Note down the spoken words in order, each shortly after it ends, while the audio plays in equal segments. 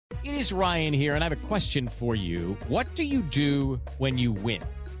It is Ryan here, and I have a question for you. What do you do when you win?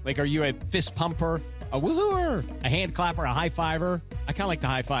 Like, are you a fist pumper, a woohooer, a hand clapper, a high fiver? I kind of like the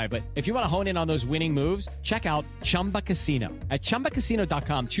high five, but if you want to hone in on those winning moves, check out Chumba Casino. At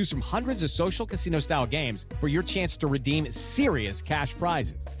ChumbaCasino.com, choose from hundreds of social casino-style games for your chance to redeem serious cash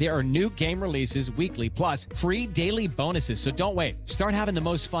prizes. There are new game releases weekly, plus free daily bonuses. So don't wait. Start having the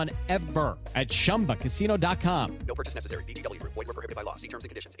most fun ever at ChumbaCasino.com. No purchase necessary. VGW. Void where prohibited by law. See terms and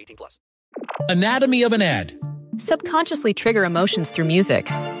conditions. 18+. Anatomy of an ad. Subconsciously trigger emotions through music.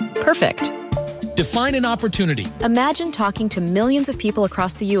 Perfect. Define an opportunity. Imagine talking to millions of people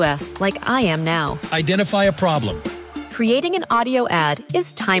across the U.S. like I am now. Identify a problem. Creating an audio ad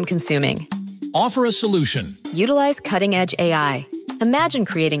is time-consuming. Offer a solution. Utilize cutting-edge AI. Imagine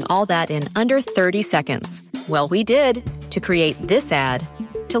creating all that in under 30 seconds. Well, we did to create this ad.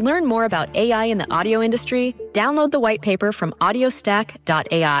 To learn more about AI in the audio industry, download the white paper from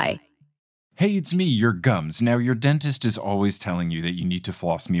audiostack.ai. Hey, it's me, your gums. Now, your dentist is always telling you that you need to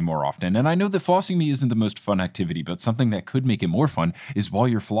floss me more often, and I know that flossing me isn't the most fun activity, but something that could make it more fun is while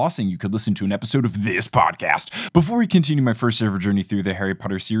you're flossing, you could listen to an episode of this podcast. Before we continue my first ever journey through the Harry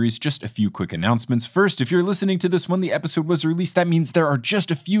Potter series, just a few quick announcements. First, if you're listening to this when the episode was released, that means there are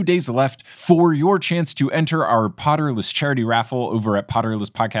just a few days left for your chance to enter our Potterless charity raffle over at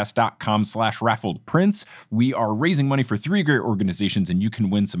potterlesspodcast.com/raffledprints. We are raising money for 3 great organizations, and you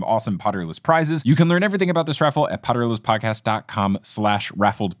can win some awesome Potterless prizes. You can learn everything about this raffle at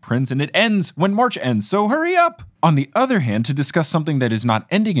potterlesspodcast.com/raffledprints, and it ends when March ends, so hurry up! On the other hand, to discuss something that is not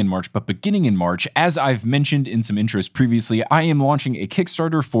ending in March, but beginning in March, as I've mentioned in some intros previously, I am launching a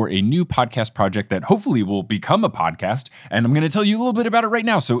Kickstarter for a new podcast project that hopefully will become a podcast, and I'm going to tell you a little bit about it right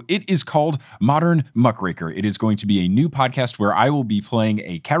now. So it is called Modern Muckraker. It is going to be a new podcast where I will be playing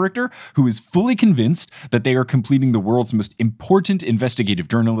a character who is fully convinced that they are completing the world's most important investigative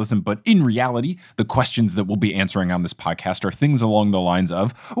journalism, but in reality, the questions that we'll be answering on this podcast are things along the lines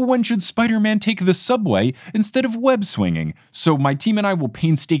of, when should Spider-Man take the subway instead of web swinging? So my team and I will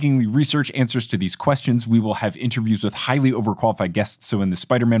painstakingly research answers to these questions. We will have interviews with highly overqualified guests. So in the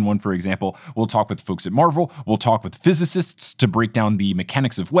Spider-Man one, for example, we'll talk with folks at Marvel, we'll talk with physicists to break down the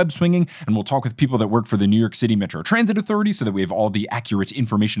mechanics of web swinging, and we'll talk with people that work for the New York City Metro Transit Authority so that we have all the accurate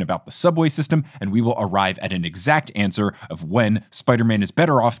information about the subway system, and we will arrive at an exact answer of when Spider-Man is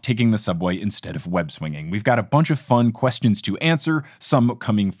better off taking the subway instead of web swinging. We've got a bunch of fun questions to answer, some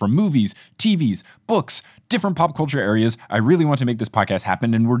coming from movies, TVs, books, different pop culture areas. I really want to make this podcast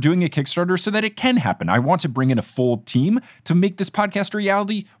happen, and we're doing a Kickstarter so that it can happen. I want to bring in a full team to make this podcast a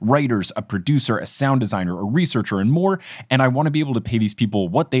reality. Writers, a producer, a sound designer, a researcher, and more. And I want to be able to pay these people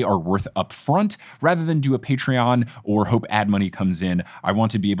what they are worth up front rather than do a Patreon or hope ad money comes in. I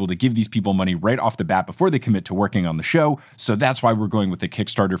want to be able to give these people money right off the bat before they commit to working on the show. So that's why we're going with the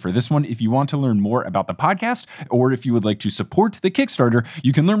Kickstarter for this one. If you want to learn more about the podcast, or if you would like to support the Kickstarter,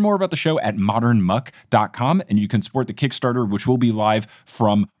 you can learn more about the show at modernmuck.com. And you can support the Kickstarter, which will be live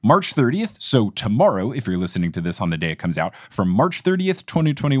from March 30th. So tomorrow, if you're listening to this on the day it comes out, from March 30th,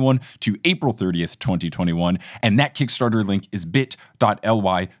 2021 to April 30th, 2021. And that Kickstarter link is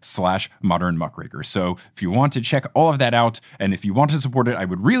bit.ly/modernmuckraker. So if you want to check all of that out, and if you want to support it, I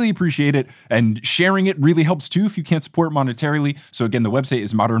would really appreciate it. And sharing it really helps too if you can't support monetarily. So again, the website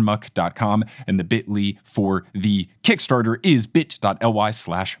is modernmuck.com, and the bit.ly for the Kickstarter is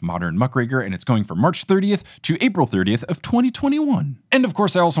bit.ly/modernmuckraker, and it's going from March 30th to April 30th of 2021. And of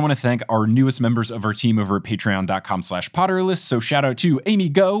course, I also want to thank our newest members of our team over at patreon.com/Potterless. So shout out to Amy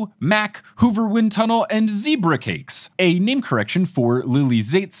Go, Mac, Hoover Wind Tunnel, and Zebra Cakes. A name correction for Lily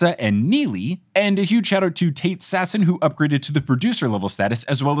Zaitza and Neely. And a huge shout out to Tate Sasson, who upgraded to the producer level status,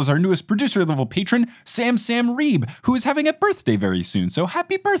 as well as our newest producer level patron, Sam Reeb, who is having a birthday very soon. So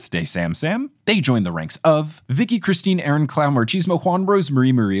happy birthday, Sam. They joined the ranks of Vicky, Christine, Aaron, Clow, Marchismo, Juan,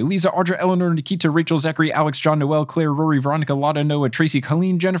 Rosemary, Maria, Lisa, Audra, Eleanor, Nikita, Rachel, Zachary, Alex, John, Noel, Claire, Rory, Veronica, Lotta, Noah, Tracy,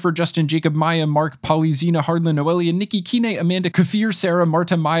 Colleen, Jennifer, Justin, Jacob, Maya, Mark, Polly, Zena, Hardlin, Noelia, Nikki, Kine, Amanda, Kafir, Sarah,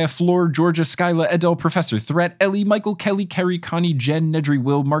 Marta, Maya, Floor, Georgia, Skyla, Edel, Professor Threat, Ellie, Michael, Kelly, Carrie, Connie, Jen, Nedry,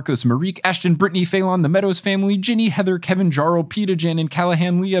 Will, Marcos, Marique, Ashton, Brittany, Phelan, the Meadows family, Ginny, Heather, Kevin, Jarl, Peta, Jan,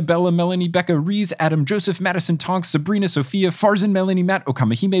 Callahan, Leah, Bella, Melanie, Becca, Rees, Adam, Joseph, Madison, Tonks, Sabrina, Sophia, Farzan, Melanie, Matt,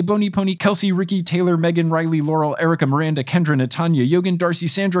 Okamahime, Boney Pony, Kelsey, Ricky, Taylor, Megan, Riley, Laurel, Erica, Miranda, Kendra, Natanya, Yogan, Darcy,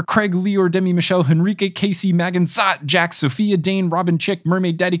 Sandra, Craig, Leor, Demi, Michelle, Henrique, Casey, Megan, Zot, Jack, Sophia, Dane, Robin, Chick,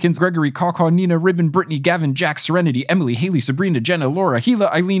 Mermaid, Daddykins, Gregory, Kawkaw, Nina, Ribbon, Brittany, Gavin, Jack, Serenity, Emily, Haley, Sabrina, Jenna, Laura, Gila,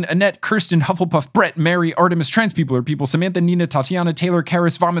 Eileen, Annette, Kirsten, Hufflepuff, Brett, Mary, Artemis, Trans People are People, Samantha, Nina, Tatiana, Taylor,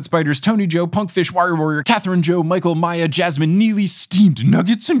 Karis, Vomit Spiders, Tony, Joe, Punkfish, Wire Warrior, Catherine, Joe, Michael, Maya, Jasmine, Neely, Steamed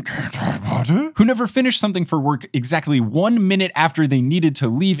Nuggets, and Can't Butter, who never finished something for work exactly 1 minute after they needed to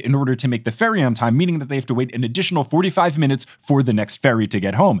leave in order to make the ferry on time, meaning that they have to wait an additional 45 minutes for the next ferry to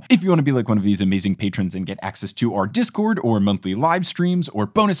get home. If you want to be like one of these amazing patrons and get access to our Discord or monthly live streams or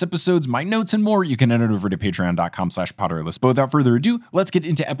bonus episodes, my notes, and more, you can head over to patreon.com/Potterless. But without further ado, let's get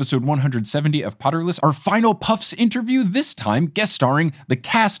into episode 170 of Potterless, our final Puffs interview, this time guest starring the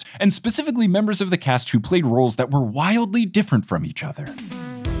cast, and specifically members of the cast who played roles that were wildly different from each other.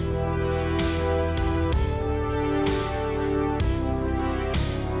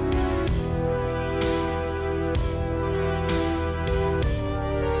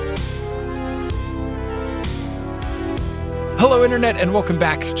 Hello, Internet, and welcome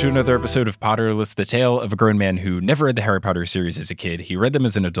back to another episode of Potterless, the tale of a grown man who never read the Harry Potter series as a kid. He read them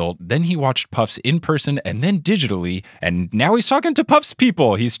as an adult, then he watched Puffs in person and then digitally, and now he's talking to Puffs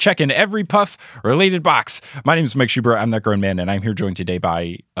people. He's checking every Puff-related box. My name is Mike Schubert. I'm that grown man, and I'm here joined today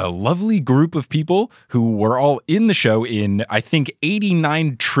by a lovely group of people who were all in the show in, I think,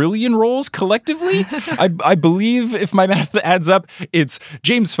 89 trillion roles collectively. I believe, if my math adds up, it's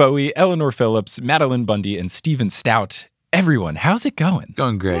James Fouhey, Eleanor Phillips, Madeline Bundy, and Stephen Stout. Everyone, how's it going?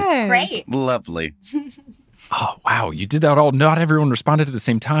 Going great. Hey. Great. Lovely. Oh, wow. You did that all. Not everyone responded at the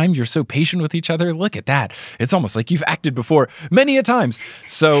same time. You're so patient with each other. Look at that. It's almost like you've acted before many a times.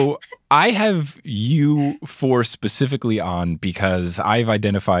 So I have you four specifically on because I've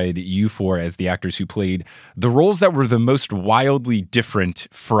identified you four as the actors who played the roles that were the most wildly different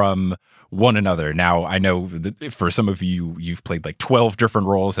from one another. Now, I know that for some of you, you've played like 12 different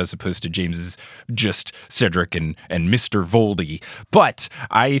roles as opposed to James's just Cedric and Mr. Voldy. But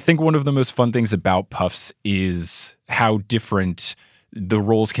I think one of the most fun things about Puffs is how different the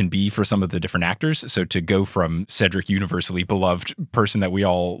roles can be for some of the different actors. So to go from Cedric, universally beloved person that we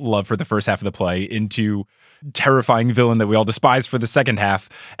all love for the first half of the play, into terrifying villain that we all despise for the second half,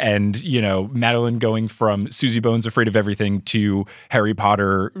 and, you know, Madeline going from Susie Bones afraid of everything to Harry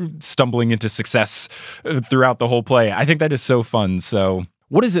Potter stumbling into success throughout the whole play. I think that is so fun. So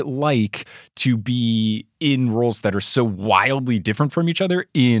what is it like to be in roles that are so wildly different from each other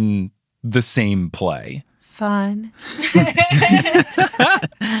in the same play? Fun.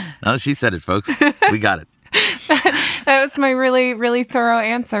 No, she said it, folks. We got it. That was my really, really thorough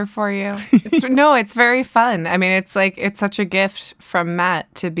answer for you. It's very fun. I mean, it's such a gift from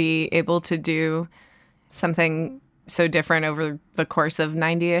Matt to be able to do something so different over the course of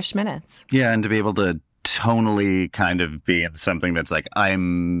 90-ish minutes. Yeah, and to be able to tonally kind of be in something that's like,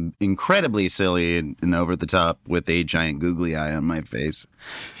 I'm incredibly silly and over the top with a giant googly eye on my face.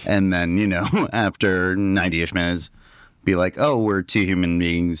 And then, you know, after 90-ish minutes, be like, oh, we're two human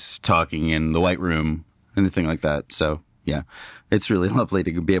beings talking in the White Room, anything like that. So, yeah, it's really lovely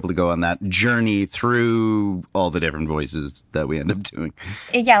to be able to go on that journey through all the different voices that we end up doing.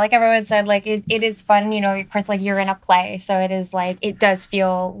 Yeah, like everyone said, like it is fun, you know, of course, like you're in a play. So it is like, it does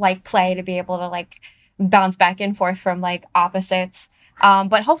feel like play to be able to like bounce back and forth from like opposites.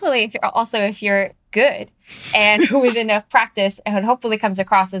 But hopefully if you're good and with enough practice, it hopefully comes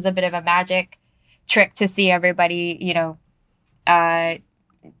across as a bit of a magic trick to see everybody, you know,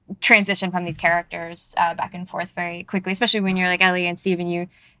 transition from these characters back and forth very quickly, especially when you're like Ellie and Steve, and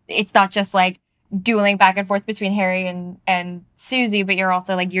it's not just like dueling back and forth between Harry and Susie, but you're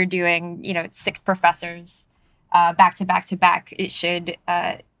also like, you're doing, you know, 6 professors back to back to back. It should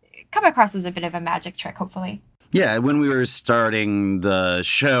come across as a bit of a magic trick, hopefully. Yeah, when we were starting the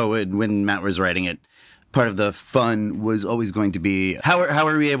show and when Matt was writing it, part of the fun was always going to be how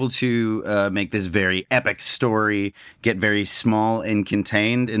are we able to make this very epic story get very small and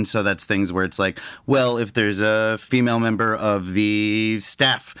contained? And so that's things where it's like, well, if there's a female member of the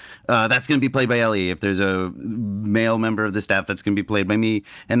staff, that's going to be played by Ellie. If there's a male member of the staff, that's going to be played by me.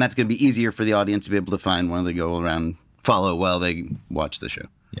 And that's going to be easier for the audience to be able to find while they go around, follow while they watch the show.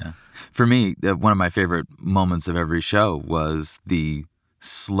 Yeah. For me, one of my favorite moments of every show was the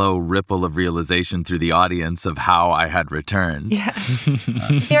slow ripple of realization through the audience of how I had returned. Yes.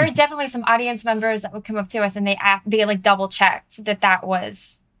 There are definitely some audience members that would come up to us and they like double checked that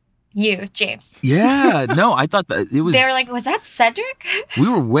was you, James. Yeah, no, I thought that it was. They were like, was that Cedric? We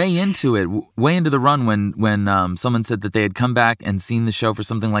were way into it, way into the run when someone said that they had come back and seen the show for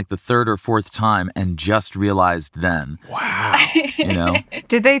something like the 3rd or 4th time and just realized then. Wow. You know?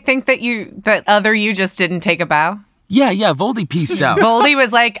 Did they think that other you just didn't take a bow? Yeah, Voldy pieced out. Voldy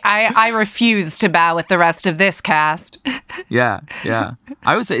was like, I refuse to bow with the rest of this cast. Yeah.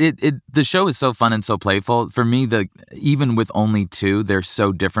 I would say the show is so fun and so playful. For me, even with only 2, they're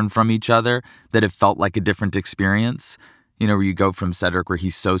so different from each other that it felt like a different experience. where you go from Cedric, where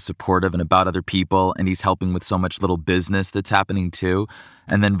he's so supportive and about other people, and he's helping with so much little business that's happening too.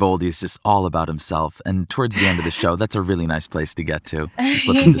 And then Voldy is just all about himself. And towards the end of the show, that's a really nice place to get to.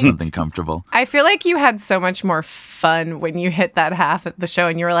 Slip into something comfortable. I feel like you had so much more fun when you hit that half of the show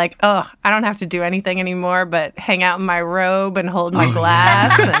and you were like, oh, I don't have to do anything anymore but hang out in my robe and hold my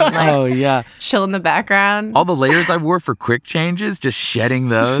glass and chill in the background. All the layers I wore for quick changes, just shedding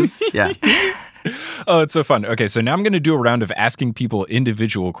those. Yeah. Oh, it's so fun. Okay, so now I'm going to do a round of asking people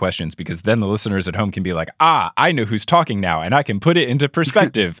individual questions because then the listeners at home can be like, I know who's talking now, and I can put it into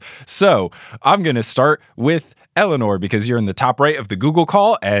perspective. So I'm going to start with Eleanor because you're in the top right of the Google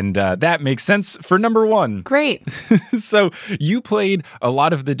call, and that makes sense for number one. Great. So you played a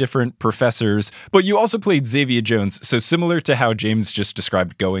lot of the different professors, but you also played Xavier Jones. So similar to how James just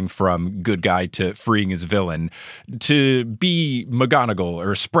described going from good guy to freeing his villain, to be McGonagall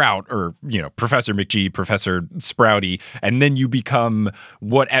or Sprout or, Professor McGee, Professor Sprouty, and then you become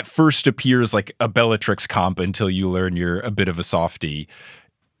what at first appears like a Bellatrix comp until you learn you're a bit of a softie.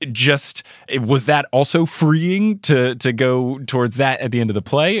 Was that also freeing to go towards that at the end of the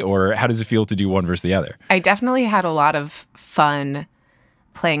play, or how does it feel to do one versus the other? I definitely had a lot of fun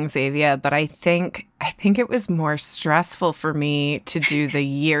playing Xavier, but I think it was more stressful for me to do the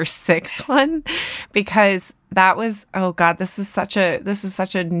year 6 one because that was, oh God, this is such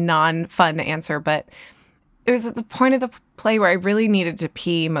a non-fun answer, but it was at the point of the play where I really needed to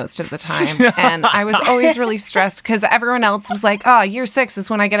pee most of the time. And I was always really stressed because everyone else was like, year 6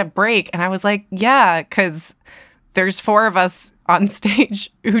 is when I get a break. And I was like, yeah, because there's 4 of us on stage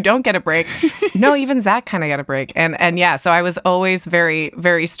who don't get a break. No, even Zach kind of got a break. And yeah, so I was always very,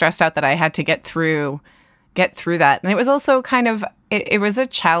 very stressed out that I had to get through that. And it was also kind of, it was a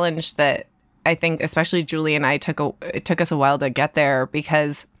challenge that I think especially Julie and I it took us a while to get there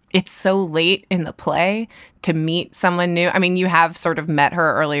because it's so late in the play to meet someone new. I mean, you have sort of met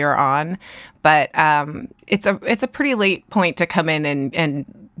her earlier on, but it's a pretty late point to come in and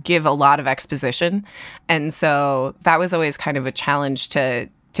give a lot of exposition. And so that was always kind of a challenge to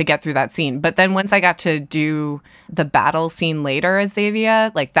get through that scene. But then once I got to do the battle scene later as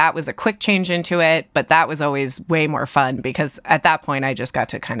Xavier, like that was a quick change into it, but that was always way more fun because at that point I just got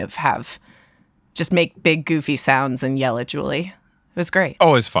to kind of just make big goofy sounds and yell at Julie. It was great.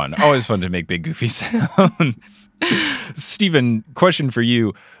 Always fun. Always fun to make big, goofy sounds. Stephen, question for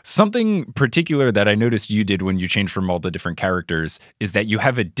you. Something particular that I noticed you did when you changed from all the different characters is that you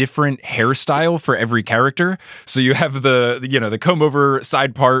have a different hairstyle for every character. So you have the comb-over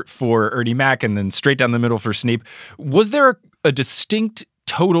side part for Ernie Mac and then straight down the middle for Snape. Was there a distinct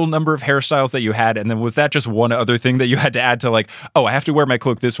total number of hairstyles that you had? And then was that just one other thing that you had to add to like, I have to wear my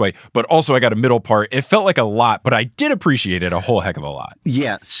cloak this way, but also I got a middle part. It felt like a lot, but I did appreciate it a whole heck of a lot.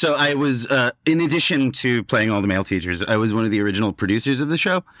 Yeah. So I was, in addition to playing all the male teachers, I was one of the original producers of the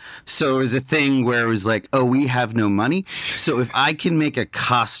show. So it was a thing where it was like, we have no money. So if I can make a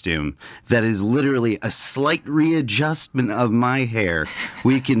costume that is literally a slight readjustment of my hair,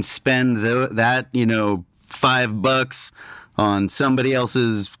 we can spend that, $5 on somebody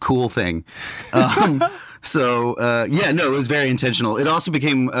else's cool thing. It was very intentional. It also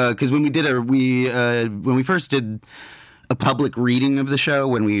became, because when we first did a public reading of the show,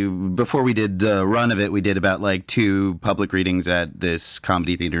 before we did a run of it, we did about like 2 public readings at this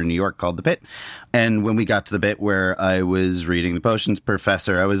comedy theater in New York called The Pit. And when we got to the bit where I was reading the potions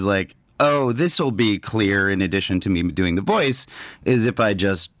professor, I was like, this will be clear in addition to me doing the voice, is if I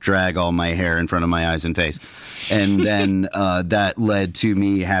just drag all my hair in front of my eyes and face. And then that led to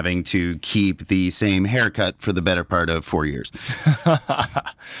me having to keep the same haircut for the better part of 4 years.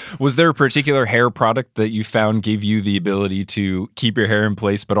 Was there a particular hair product that you found gave you the ability to keep your hair in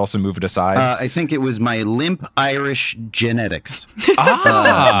place but also move it aside? I think it was my limp Irish genetics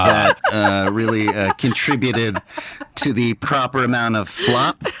that really contributed to the proper amount of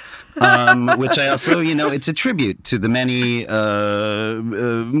flop. Which I also, it's a tribute to the many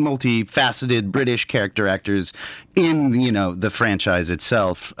multifaceted British character actors in, the franchise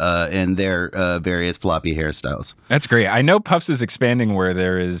itself and their various floppy hairstyles. That's great. I know Puffs is expanding where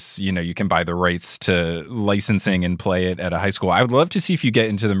there is, you can buy the rights to licensing and play it at a high school. I would love to see if you get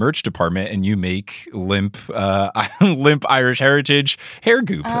into the merch department and you make limp Irish heritage hair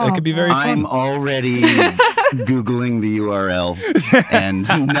goop. That could be very fun. I'm already Googling the URL and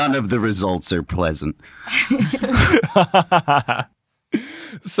none of the results are pleasant.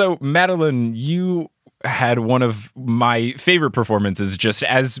 So, Madeline, you had one of my favorite performances just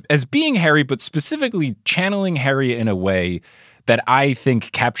as being Harry, but specifically channeling Harry in a way that I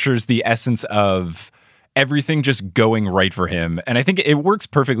think captures the essence of everything just going right for him. And I think it works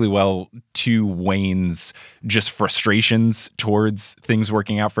perfectly well to Wayne's just frustrations towards things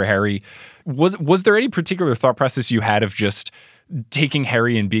working out for Harry. Was there any particular thought process you had of just taking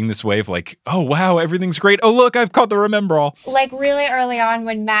Harry and being this way of like, oh, wow, everything's great. Oh, look, I've caught the remember all. Like really early on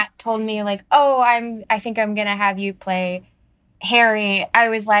when Matt told me like, oh, I think I'm going to have you play Harry.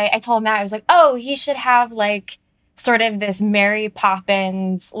 I told Matt, I was like, oh, he should have like sort of this Mary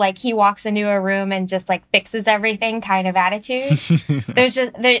Poppins, like he walks into a room and just like fixes everything kind of attitude.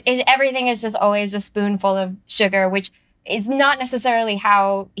 Everything is just always a spoonful of sugar, which is not necessarily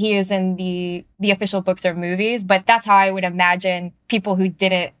how he is in the official books or movies, but that's how I would imagine people who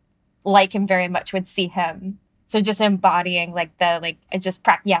didn't like him very much would see him. So just embodying like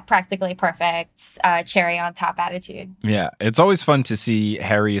practically perfect cherry on top attitude. Yeah, it's always fun to see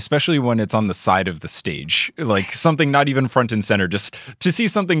Harry, especially when it's on the side of the stage, like something not even front and center, just to see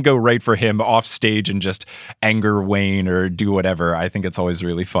something go right for him off stage and just anger Wayne or do whatever. I think it's always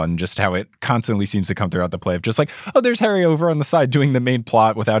really fun just how it constantly seems to come throughout the play of just like, oh, there's Harry over on the side doing the main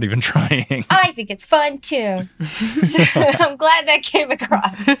plot without even trying. I think it's fun too. So I'm glad that came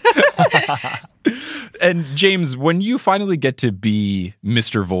across. And James, when you finally get to be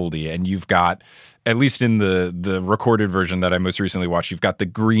Mr. Voldy and you've got, at least in the recorded version that I most recently watched, you've got the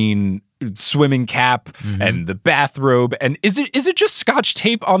green swimming cap and the bathrobe. And is it just Scotch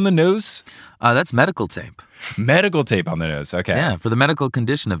tape on the nose? That's medical tape. Medical tape on the nose. Okay. Yeah, for the medical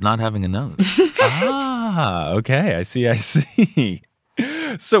condition of not having a nose. Okay. I see.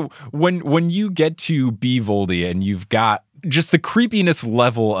 So when you get to be Voldy and you've got just the creepiness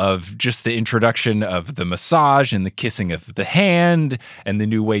level of just the introduction of the massage and the kissing of the hand and the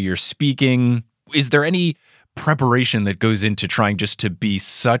new way you're speaking, is there any preparation that goes into trying just to be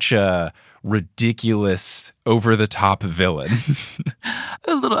such a ridiculous, over-the-top villain?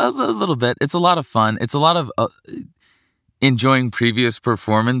 A little bit. It's a lot of fun. It's a lot of enjoying previous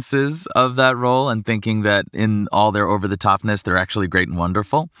performances of that role and thinking that in all their over-the-topness, they're actually great and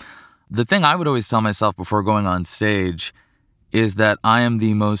wonderful. The thing I would always tell myself before going on stage is that I am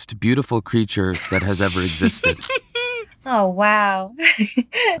the most beautiful creature that has ever existed. Oh, wow.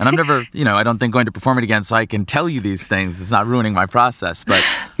 And I'm never, I don't think going to perform it again so I can tell you these things. It's not ruining my process. But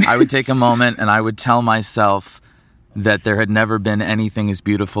I would take a moment and I would tell myself that there had never been anything as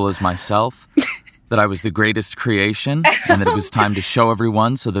beautiful as myself, that I was the greatest creation, and that it was time to show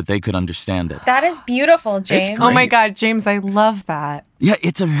everyone so that they could understand it. That is beautiful, James. Oh my God, James, I love that. Yeah,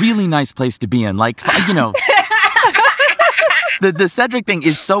 it's a really nice place to be in. Like, The Cedric thing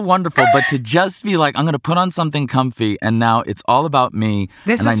is so wonderful, but to just be like, I'm going to put on something comfy, and now it's all about me,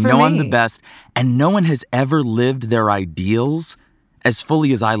 and I know I'm the best, and no one has ever lived their ideals as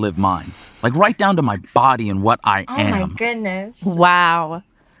fully as I live mine. Like, right down to my body and what I am. Oh my goodness. Wow.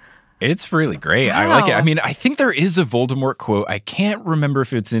 It's really great. Wow. I like it. I mean, I think there is a Voldemort quote. I can't remember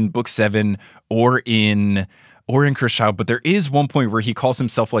if it's in book 7 or in Cursed Child, but there is one point where he calls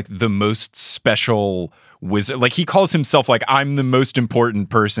himself like the most special wizard. Like he calls himself like, I'm the most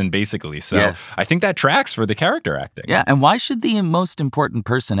important person, basically. So yes. I think that tracks for the character acting. Yeah, and why should the most important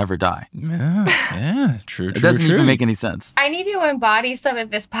person ever die? Yeah, true. It doesn't even make any sense. I need to embody some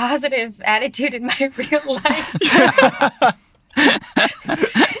of this positive attitude in my real life.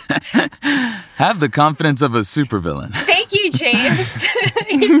 Have the confidence of a supervillain. Thank you, James.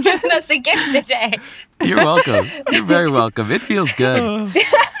 You've given us a gift today. You're welcome. You're very welcome. It feels good.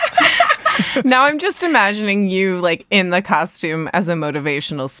 Now I'm just imagining you like in the costume as a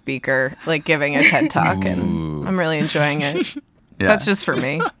motivational speaker, like giving a TED Talk, and I'm really enjoying it. Yeah. That's just for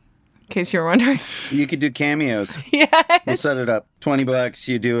me, in case you're wondering. You could do cameos. Yes. We'll set it up. $20.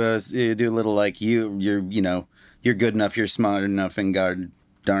 You do a little like you're good enough, you're smart enough, and God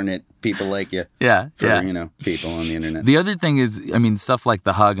darn it, people like you. Yeah. People on the internet. The other thing is, I mean, stuff like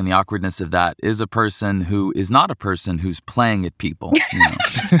the hug and the awkwardness of that is a person who is not a person who's playing at people.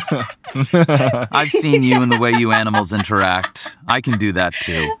 I've seen you and the way you animals interact. I can do that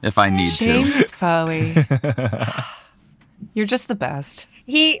too, if I need to. James Fouhey. You're just the best.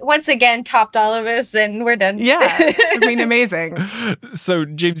 He, once again, topped all of us, and we're done. Yeah. I mean, amazing. So,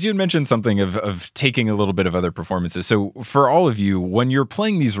 James, you had mentioned something of taking a little bit of other performances. So, for all of you, when you're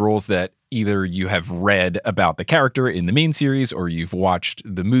playing these roles that either you have read about the character in the main series or you've watched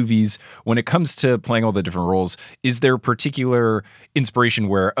the movies, when it comes to playing all the different roles, is there particular inspiration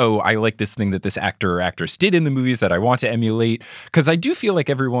where, oh, I like this thing that this actor or actress did in the movies that I want to emulate? Because I do feel like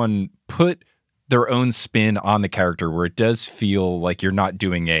everyone put their own spin on the character where it does feel like you're not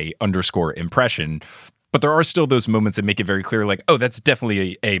doing a underscore impression, but there are still those moments that make it very clear, like, oh, that's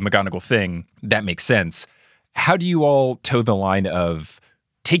definitely a McGonagall thing. That makes sense. How do you all toe the line of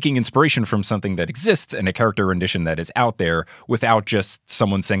taking inspiration from something that exists and a character rendition that is out there without just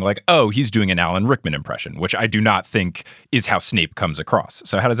someone saying like, oh, he's doing an Alan Rickman impression, which I do not think is how Snape comes across.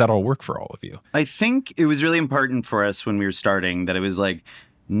 So how does that all work for all of you? I think it was really important for us when we were starting that it was like,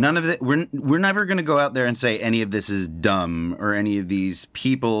 none of it, we're never going to go out there and say any of this is dumb or any of these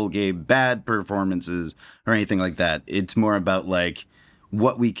people gave bad performances or anything like that. It's more about like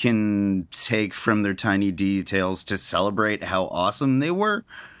what we can take from their tiny details to celebrate how awesome they were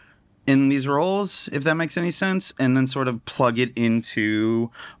in these roles, if that makes any sense, and then sort of plug it into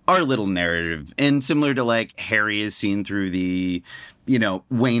our little narrative. And similar to like Harry is seen through the,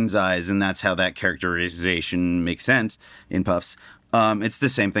 Wayne's eyes, and that's how that characterization makes sense in Puffs. It's the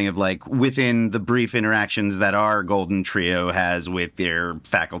same thing of like within the brief interactions that our Golden Trio has with their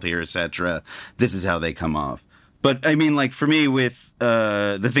faculty or etc. This is how they come off. But I mean, like for me, with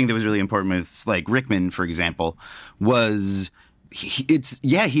the thing that was really important with like Rickman, for example, was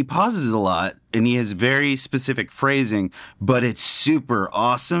he pauses a lot and he has very specific phrasing, but it's super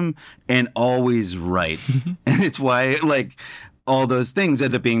awesome and always right. And it's why like all those things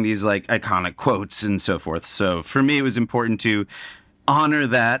end up being these like iconic quotes and so forth. So for me, it was important to honor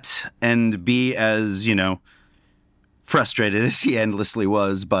that and be as, frustrated as he endlessly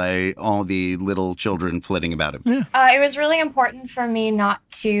was by all the little children flitting about him. Yeah. It was really important for me not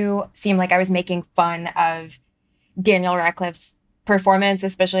to seem like I was making fun of Daniel Radcliffe's performance,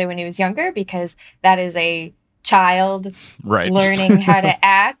 especially when he was younger, because that is a child learning how to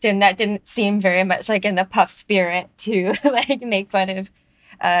act, and that didn't seem very much like in the Puff spirit to like make fun of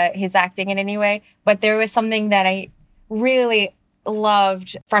his acting in any way. But there was something that I really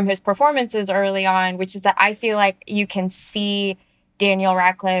loved from his performances early on, which is that I feel like you can see Daniel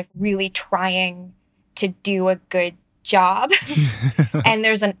Radcliffe really trying to do a good job. And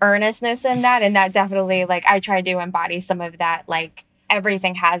there's an earnestness in that. And that definitely, like, I tried to embody some of that. Like,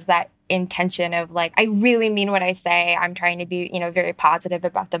 everything has that intention of like, I really mean what I say. I'm trying to be, very positive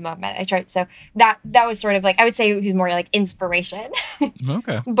about the moment. I tried. So that was sort of like, I would say it was more like inspiration.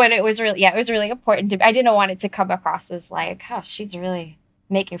 Okay. But it was really important to, I didn't want it to come across as like, oh, she's really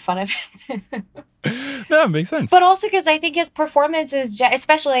making fun of it. No, it makes sense. But also because I think his performance is,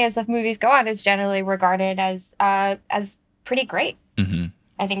 especially as the movies go on, is generally regarded as pretty great. Mm-hmm.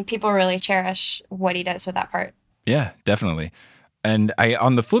 I think people really cherish what he does with that part. Yeah, definitely. And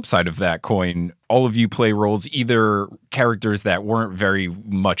on the flip side of that coin, all of you play roles, either characters that weren't very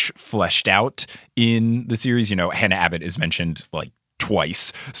much fleshed out in the series. Hannah Abbott is mentioned like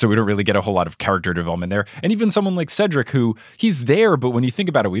twice, so we don't really get a whole lot of character development there. And even someone like Cedric, who he's there, but when you think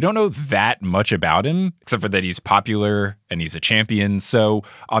about it, we don't know that much about him, except for that he's popular and he's a champion. So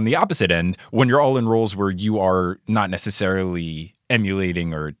on the opposite end, when you're all in roles where you are not necessarily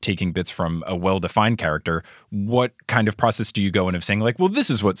emulating or taking bits from a well-defined character, what kind of process do you go in of saying like, well, this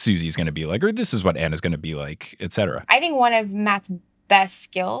is what Susie's going to be like, or this is what Anna's going to be like, etc.? I think one of Matt's best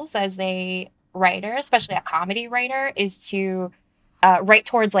skills as a writer, especially a comedy writer, is to write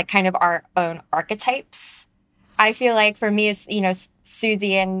towards like kind of our own archetypes. I feel like for me, as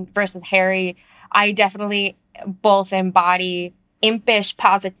Susie and versus Harry, I definitely both embody impish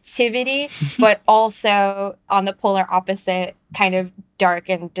positivity, but also on the polar opposite, kind of dark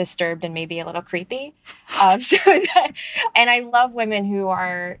and disturbed and maybe a little creepy. And I love women who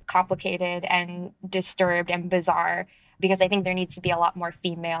are complicated and disturbed and bizarre, because I think there needs to be a lot more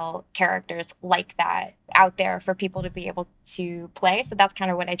female characters like that out there for people to be able to play. So that's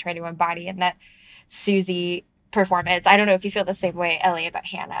kind of what I try to embody in that Susie performance. I don't know if you feel the same way, Ellie, about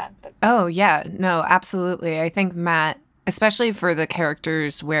Hannah. But. Oh, yeah. No, absolutely. I think Matt, especially for the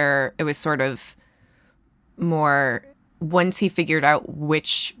characters where it was sort of more, once he figured out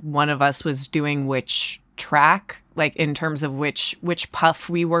which one of us was doing which track, like in terms of which Puff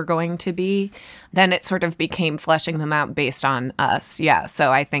we were going to be, then it sort of became fleshing them out based on us. Yeah.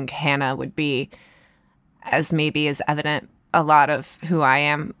 So I think Hannah would be, as maybe is evident, a lot of who I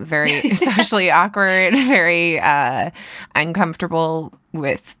am, very socially awkward, very uncomfortable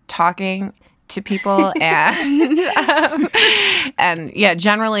with talking to people, and yeah,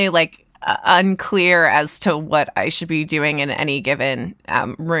 generally like unclear as to what I should be doing in any given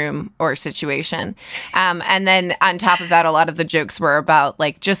room or situation. And then on top of that, a lot of the jokes were about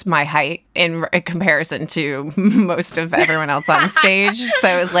like just my height in comparison to most of everyone else on stage. So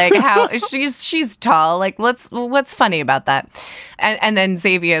it was like, how she's tall. Like, what's funny about that? And then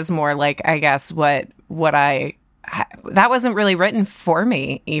Xavier is more like, I guess what I. That wasn't really written for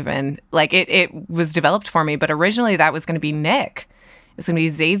me, even. Like, it was developed for me, but originally that was going to be Nick. It's going to be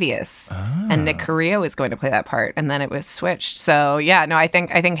Xavius, and Nick Carrillo is going to play that part, and then it was switched. So yeah, no, I think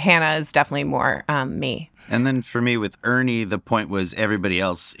Hannah is definitely more me. And then for me with Ernie, the point was everybody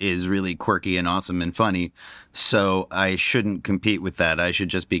else is really quirky and awesome and funny, so I shouldn't compete with that. I should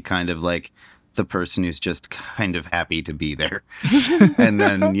just be kind of like the person who's just kind of happy to be there. And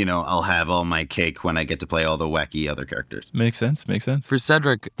then, I'll have all my cake when I get to play all the wacky other characters. Makes sense. For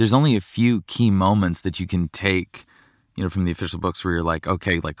Cedric, there's only a few key moments that you can take, from the official books where you're like,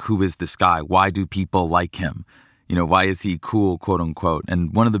 okay, like, who is this guy? Why do people like him? Why is he cool, quote unquote?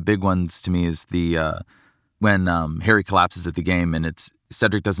 And one of the big ones to me is when Harry collapses at the game, and it's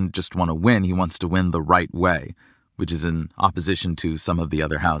Cedric doesn't just want to win, he wants to win the right way, which is in opposition to some of the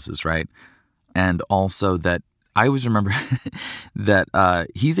other houses, right? And also that I always remember that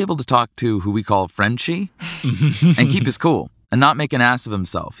he's able to talk to who we call Frenchie and keep his cool and not make an ass of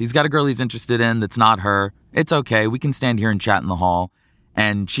himself. He's got a girl he's interested in that's not her. It's okay. We can stand here and chat in the hall.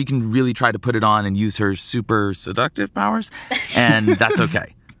 And she can really try to put it on and use her super seductive powers. And that's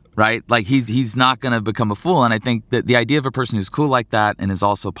okay. Right? Like, he's not going to become a fool. And I think that the idea of a person who's cool like that and is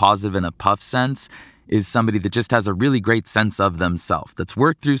also positive in a puff sense is somebody that just has a really great sense of themselves, that's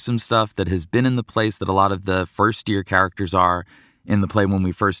worked through some stuff, that has been in the place that a lot of the first-year characters are in the play when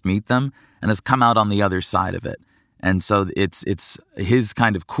we first meet them, and has come out on the other side of it. And so it's his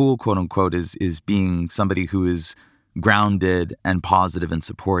kind of cool, quote-unquote, is being somebody who is grounded and positive and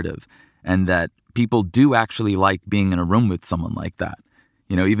supportive, and that people do actually like being in a room with someone like that.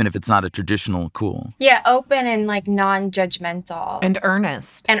 Even if it's not a traditional cool. Yeah, open and like non-judgmental. And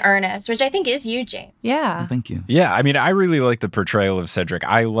earnest, which I think is you, James. Yeah. Well, thank you. Yeah, I mean, I really like the portrayal of Cedric.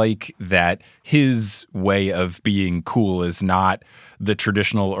 I like that his way of being cool is not the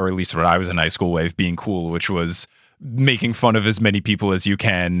traditional, or at least what I was in high school, way of being cool, which was making fun of as many people as you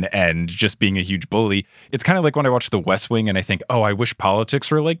can and just being a huge bully. It's kind of like when I watch The West Wing and I think, oh, I wish politics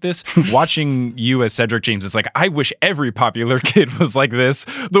were like this. Watching you as Cedric James is like, I wish every popular kid was like this.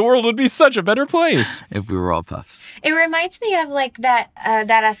 The world would be such a better place. If we were all puffs. It reminds me of like that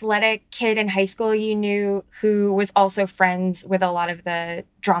athletic kid in high school you knew who was also friends with a lot of the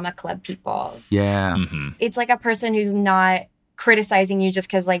drama club people. Yeah. Mm-hmm. It's like a person who's not criticizing you just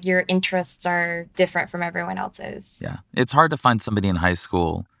because like your interests are different from everyone else's. Yeah. It's hard to find somebody in high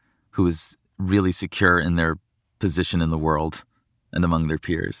school who is really secure in their position in the world and among their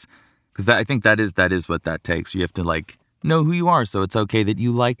peers. Because I think that is what that takes. You have to like know who you are, so it's okay that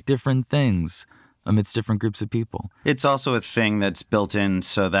you like different things amidst different groups of people. It's also a thing that's built in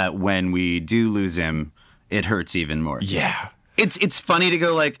so that when we do lose him, it hurts even more. Yeah. It's funny to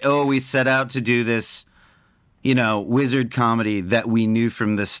go like, oh, we set out to do this wizard comedy that we knew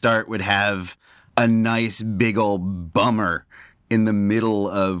from the start would have a nice big old bummer in the middle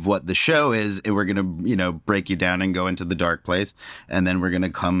of what the show is. And we're going to, break you down and go into the dark place. And then we're going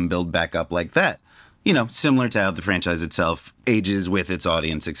to come build back up like that. Similar to how the franchise itself ages with its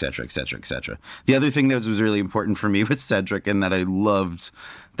audience, et cetera, et cetera, et cetera. The other thing that was really important for me with Cedric and that I loved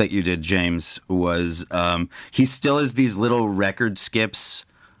that you did, James, was he still has these little record skips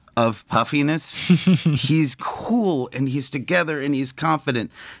of puffiness. He's cool and he's together and he's confident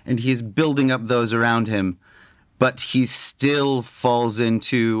and he's building up those around him, but he still falls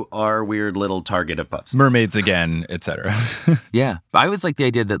into our weird little target of puffs. Mermaids again, etc. Yeah. I always like the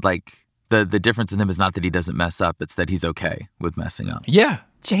idea that like the difference in him is not that he doesn't mess up, it's that he's okay with messing up. Yeah.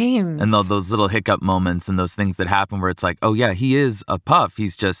 James. And those little hiccup moments and those things that happen where it's like, oh yeah, he is a puff.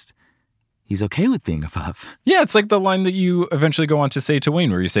 He's okay with being a puff. Yeah, it's like the line that you eventually go on to say to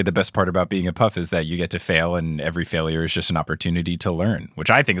Wayne, where you say the best part about being a puff is that you get to fail and every failure is just an opportunity to learn, which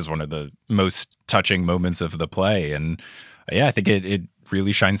I think is one of the most touching moments of the play. And yeah, I think it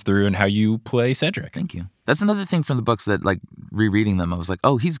really shines through in how you play Cedric. Thank you. That's another thing from the books that, like, rereading them, I was like,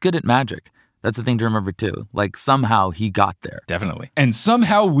 oh, he's good at magic. That's the thing to remember, too. Like, somehow he got there. Definitely. And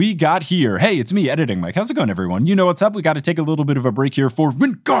somehow we got here. Hey, it's me, Editing Mike. How's it going, everyone? You know what's up. We got to take a little bit of a break here for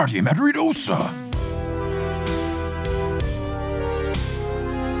Wingardium Adridosa.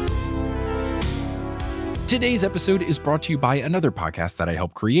 Today's episode is brought to you by another podcast that I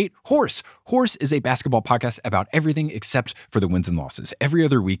helped create, Horse. Horse is a basketball podcast about everything except for the wins and losses. Every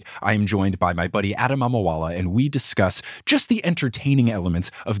other week, I am joined by my buddy Adam Amawala, and we discuss just the entertaining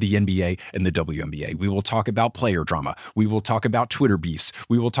elements of the NBA and the WNBA. We will talk about player drama. We will talk about Twitter beefs.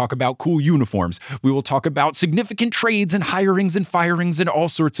 We will talk about cool uniforms. We will talk about significant trades and hirings and firings and all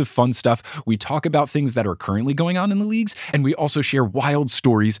sorts of fun stuff. We talk about things that are currently going on in the leagues, and we also share wild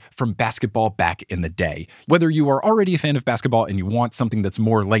stories from basketball back in the day. Whether you are already a fan of basketball and you want something that's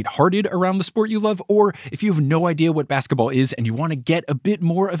more lighthearted around the sport you love, or if you have no idea what basketball is and you want to get a bit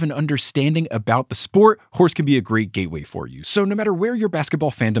more of an understanding about the sport, Horse can be a great gateway for you. So no matter where your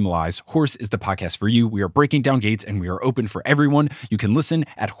basketball fandom lies, Horse is the podcast for you. We are breaking down gates and we are open for everyone. You can listen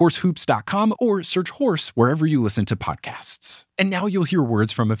at horsehoops.com or search Horse wherever you listen to podcasts. And now you'll hear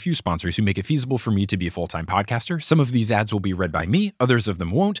words from a few sponsors who make it feasible for me to be a full-time podcaster. Some of these ads will be read by me, others of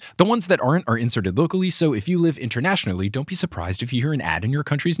them won't. The ones that aren't are inserted locally, so if you live internationally, don't be surprised if you hear an ad in your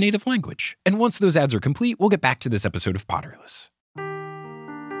country's native language. And once those ads are complete, we'll get back to this episode of Potterless.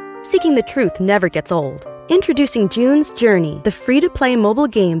 Seeking the truth never gets old. Introducing June's Journey, the free-to-play mobile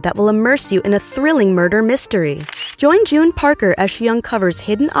game that will immerse you in a thrilling murder mystery. Join June Parker as she uncovers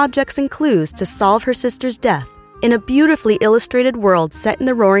hidden objects and clues to solve her sister's death in a beautifully illustrated world set in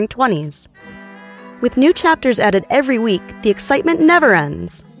the Roaring '20s. With new chapters added every week, the excitement never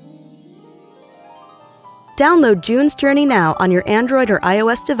ends. Download June's Journey now on your Android or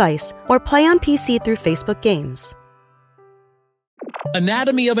iOS device, or play on PC through Facebook Games.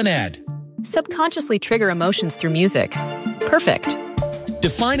 Anatomy of an ad. Subconsciously trigger emotions through music. Perfect.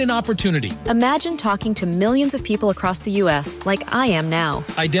 Define an opportunity. Imagine talking to millions of people across the U.S. like I am now.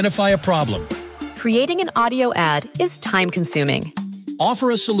 Identify a problem. Creating an audio ad is time-consuming. Offer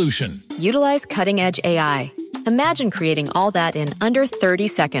a solution. Utilize cutting-edge AI. Imagine creating all that in under 30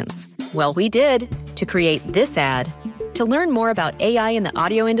 seconds. Well, we did to create this ad. To learn more about AI in the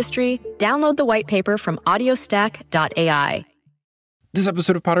audio industry, download the white paper from audiostack.ai. This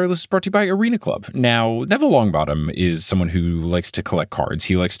episode of Potterless is brought to you by Arena Club. Now, Neville Longbottom is someone who likes to collect cards.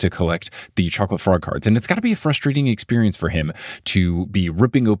 He likes to collect the Chocolate Frog cards, and it's got to be a frustrating experience for him to be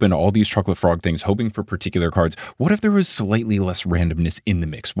ripping open all these Chocolate Frog things, hoping for particular cards. What if there was slightly less randomness in the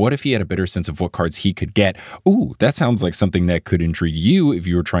mix? What if he had a better sense of what cards he could get? Ooh, that sounds like something that could intrigue you if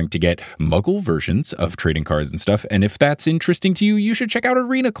you were trying to get Muggle versions of trading cards and stuff. And if that's interesting to you, you should check out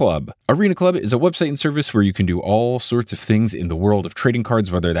Arena Club. Arena Club is a website and service where you can do all sorts of things in the world of trading cards,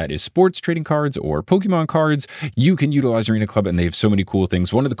 whether that is sports trading cards or Pokemon cards. You can utilize Arena Club, and they have so many cool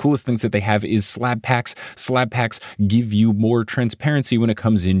things. One of the coolest things that they have is slab packs. Slab packs give you more transparency when it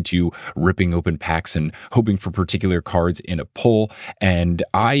comes into ripping open packs and hoping for particular cards in a pull. And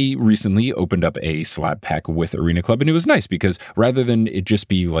I recently opened up a slab pack with Arena Club, and it was nice because rather than it just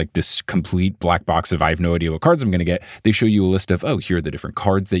be like this complete black box of I have no idea what cards I'm going to get, they show you a list of, oh, here are the different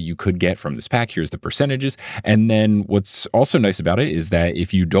cards that you could get from this pack. Here's the percentages. And then what's also nice about it is that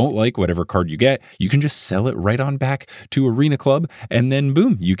if you don't like whatever card you get, you can just sell it right on back to Arena Club, and then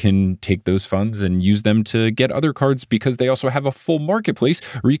boom, you can take those funds and use them to get other cards, because they also have a full marketplace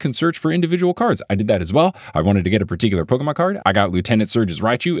where you can search for individual cards. I did that as well. I wanted to get a particular Pokemon card. I got Lieutenant Surge's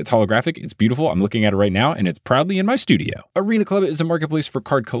Raichu. It's holographic. It's beautiful. I'm looking at it right now, and it's proudly in my studio. Arena Club is a marketplace for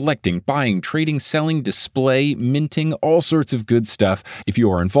card collecting, buying, trading, selling, display, minting, all sorts of good stuff. If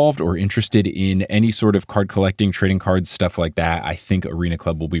you are involved or interested in any sort of card collecting, trading cards, stuff like that, I think Arena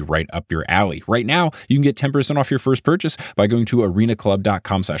Club will be right up your alley. Right now, you can get 10% off your first purchase by going to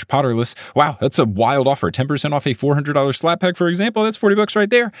arenaclub.com/Potterless. Wow, that's a wild offer. 10% off a $400 slab pack, for example. That's $40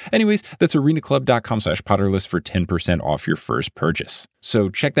 right there. Anyways, that's arenaclub.com/Potterless for 10% off your first purchase. So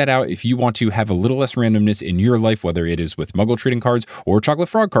check that out if you want to have a little less randomness in your life, whether it is with Muggle trading cards or Chocolate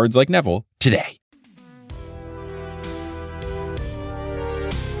Frog cards like Neville today.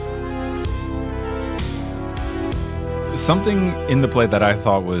 Something in the play that I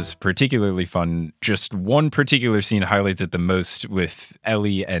thought was particularly fun, just one particular scene highlights it the most, with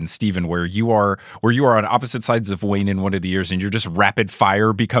Ellie and Stephen, where you are on opposite sides of Wayne in one of the years and you're just rapid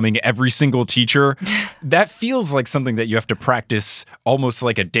fire becoming every single teacher. That feels like something that you have to practice, almost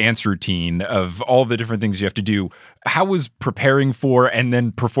like a dance routine of all the different things you have to do. How was preparing for and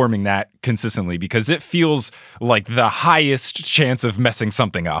then performing that consistently? Because it feels like the highest chance of messing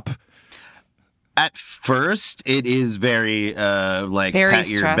something up. At first, it is very very pat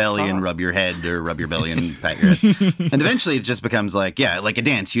your stressful. belly and rub your head, or rub your belly and pat your head. And eventually it just becomes like a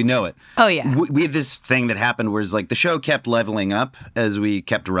dance, you know it. Oh, yeah. We had this thing that happened where it's like the show kept leveling up as we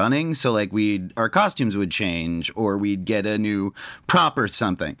kept running. So like our costumes would change, or we'd get a new prop or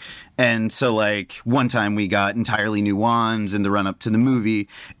something. And so like one time we got entirely new wands in the run up to the movie.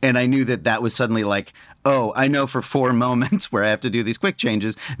 And I knew that was suddenly like, oh, I know for 4 moments where I have to do these quick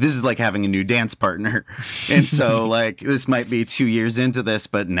changes, this is like having a new dance partner. And so like this might be 2 years into this,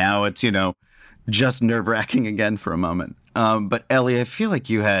 but now it's, just nerve-wracking again for a moment. But Ellie, I feel like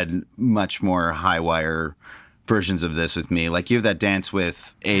you had much more high wire versions of this with me. Like you have that dance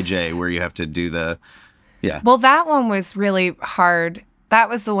with AJ where you have to do Well, that one was really hard. That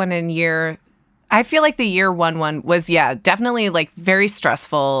was the one in year I feel like the year one was, definitely like very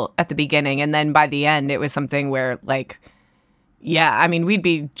stressful at the beginning. And then by the end, it was something where like, I mean, we'd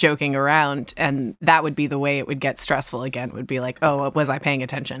be joking around and that would be the way it would get stressful again, would be like, oh, was I paying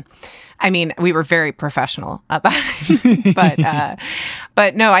attention? I mean, we were very professional about it.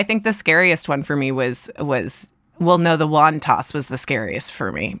 But no, I think the scariest one for me was the wand toss was the scariest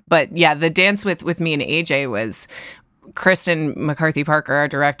for me. But yeah, the dance with me and AJ was, Kristen McCarthy Parker, our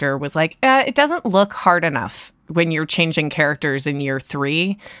director, was like, it doesn't look hard enough when you're changing characters in year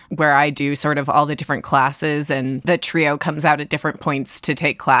 3, where I do sort of all the different classes and the trio comes out at different points to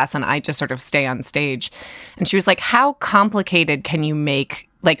take class and I just sort of stay on stage. And she was like, how complicated can you make,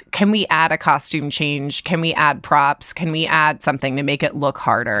 like, can we add a costume change? Can we add props? Can we add something to make it look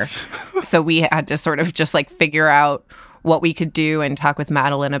harder? So we had to sort of just like figure out what we could do and talk with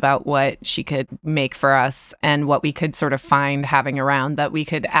Madeline about what she could make for us and what we could sort of find having around that we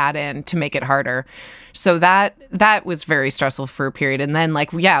could add in to make it harder. So that was very stressful for a period. And then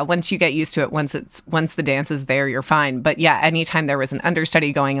like, once you get used to it, once the dance is there, you're fine. But anytime there was an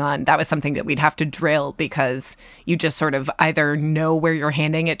understudy going on, that was something that we'd have to drill because you just sort of either know where you're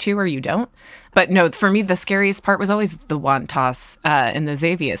handing it to or you don't. But no, for me, the scariest part was always the wand toss in the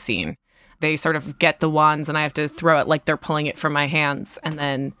Xavier scene. They sort of get the wands and I have to throw it like they're pulling it from my hands and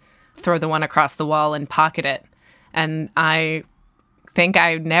then throw the one across the wall and pocket it. And I think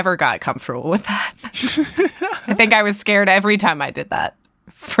I never got comfortable with that. I think I was scared every time I did that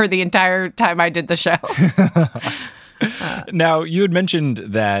for the entire time I did the show. Now, you had mentioned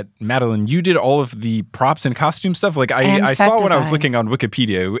that, Madeline, you did all of the props and costume stuff. Like, I saw when I was looking on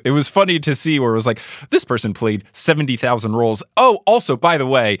Wikipedia, it was funny to see where it was like, this person played 70,000 roles. Oh, also, by the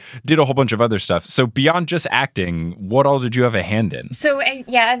way, did a whole bunch of other stuff. So beyond just acting, what all did you have a hand in? So,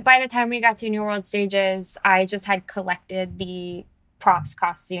 by the time we got to New World Stages, I just had collected the props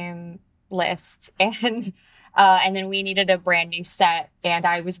costume list and then we needed a brand new set and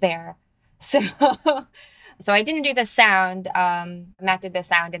I was there. So I didn't do the sound. Matt did the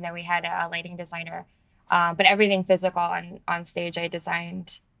sound, and then we had a lighting designer. But everything physical on stage I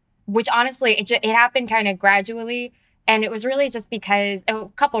designed, which honestly, it happened kind of gradually. And it was really just because, a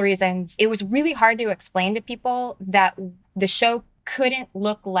couple reasons. It was really hard to explain to people that the show couldn't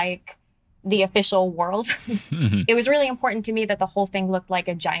look like the official world. Mm-hmm. It was really important to me that the whole thing looked like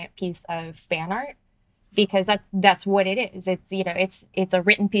a giant piece of fan art. Because that's what it is. It's a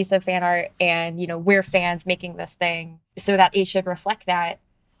written piece of fan art, and we're fans making this thing, so that it should reflect that.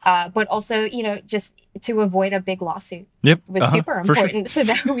 But also, just to avoid a big lawsuit. Yep, was super important, so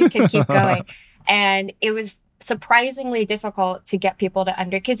that we could keep going. And it was surprisingly difficult to get people to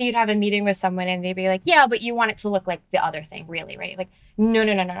because you'd have a meeting with someone and they'd be like, "Yeah, but you want it to look like the other thing, really, right?" Like,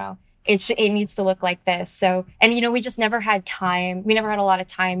 no. It needs to look like this. So, and we just never had time. We never had a lot of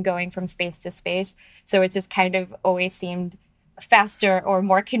time going from space to space. So it just kind of always seemed faster or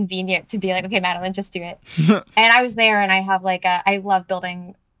more convenient to be like, okay, Madeline, just do it. And I was there, and I have I love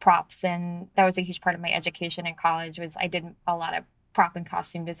building props, and that was a huge part of my education in college. I did a lot of prop and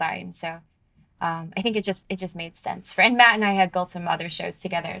costume design. So I think it just made sense. And Matt and I had built some other shows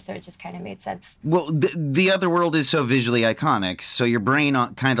together, so it just kind of made sense. Well, the other world is so visually iconic, so your brain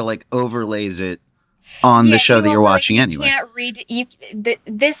kind of overlays it on the show that you're watching anyway. You can't read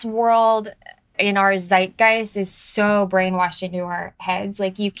this world in our zeitgeist is so brainwashed into our heads.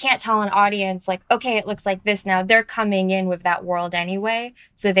 Like, you can't tell an audience, like, okay, it looks like this now. They're coming in with that world anyway,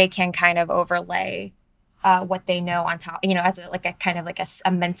 so they can kind of overlay what they know on top, as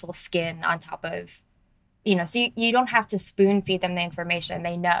a mental skin on top of, so you don't have to spoon feed them the information.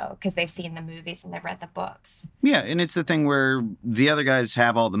 They know because they've seen the movies and they've read the books. Yeah, and it's the thing where the other guys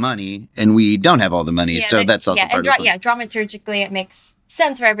have all the money and we don't have all the money, so that's also part of it. Yeah, dramaturgically, it makes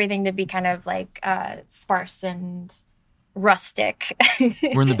sense for everything to be kind of sparse and rustic.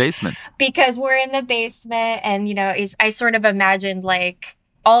 We're in the basement. Because we're in the basement, and, I sort of imagined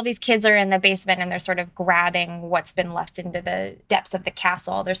all these kids are in the basement and they're sort of grabbing what's been left into the depths of the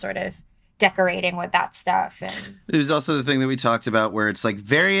castle. They're sort of decorating with that stuff. And there's also the thing that we talked about where it's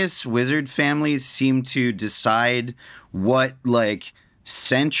various wizard families seem to decide what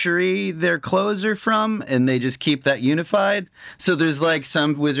century their clothes are from, and they just keep that unified. So there's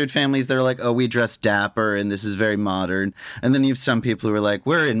some wizard families that are oh, we dress dapper and this is very modern, and then you have some people who are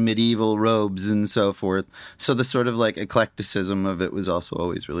we're in medieval robes and so forth. So the sort of eclecticism of it was also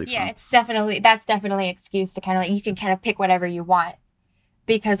always really fun. Yeah, that's definitely an excuse to kind of you can kind of pick whatever you want,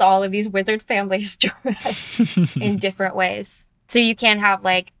 because all of these wizard families dress in different ways. So you can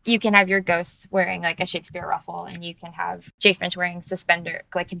have your ghosts wearing a Shakespeare ruffle, and you can have J. Finch wearing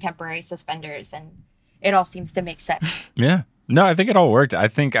contemporary suspenders, and it all seems to make sense. Yeah. No, I think it all worked. I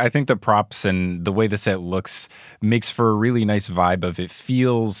think the props and the way the set looks makes for a really nice vibe of it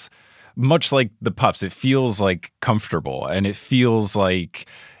feels much like the pups. It feels like comfortable, and it feels like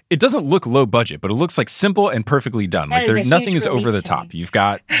it doesn't look low budget, but it looks like simple and perfectly done. That Like is a nothing huge is over the relief to top. me. You've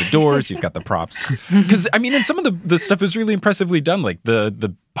got the doors, you've got the props. Because I mean, and some of the stuff is really impressively done. Like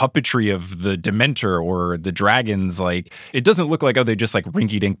the puppetry of the Dementor or the dragons, like it doesn't look like, oh, they just like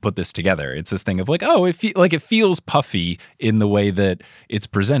rinky-dink put this together. It's this thing of like, oh, it feels puffy in the way that it's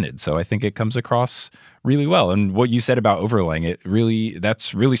presented. So I think it comes across really well. And what you said about overlaying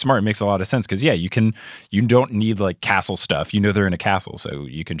that's really smart. It makes a lot of sense because you don't need like castle stuff. They're in a castle, so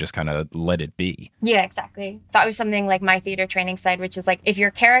you can just kind of let it be. Yeah, exactly. That was something like my theater training said, which is like if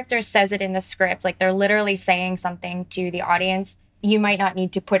your character says it in the script, like they're literally saying something to the audience, you might not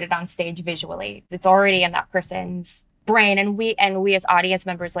need to put it on stage visually. It's already in that person's brain. And we as audience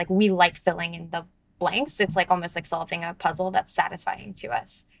members, like we like filling in the blanks. It's like almost like solving a puzzle that's satisfying to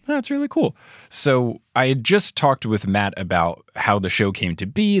us. That's really cool. So I had just talked with Matt about how the show came to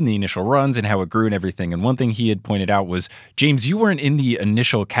be and the initial runs and how it grew and everything. And one thing he had pointed out was, James, you weren't in the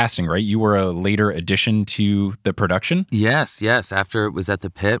initial casting, right? You were a later addition to the production? Yes. After it was at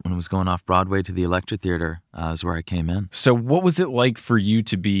the Pit, when it was going off Broadway to the Electric Theater, is where I came in. So what was it like for you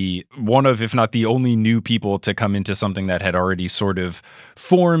to be one of, if not the only new people to come into something that had already sort of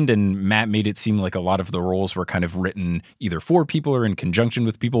formed? And Matt made it seem like a lot of the roles were kind of written either for people or in conjunction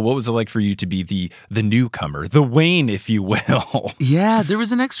with people. What was it like for you to be the newcomer, the Wayne, if you will? Yeah, there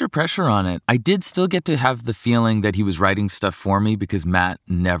was an extra pressure on it. I did still get to have the feeling that he was writing stuff for me because Matt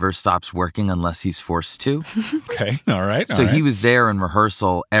never stops working unless he's forced to. Okay, all right. So he was there in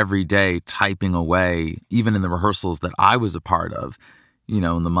rehearsal every day typing away, even in the rehearsals that I was a part of, in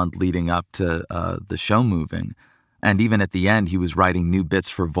the month leading up to the show moving. And even at the end, he was writing new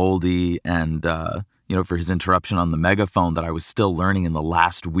bits for Voldy and, for his interruption on the megaphone that I was still learning in the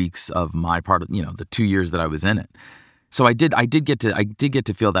last weeks of my part of, the 2 years that I was in it. So I did get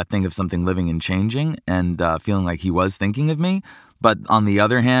to feel that thing of something living and changing and feeling like he was thinking of me. But on the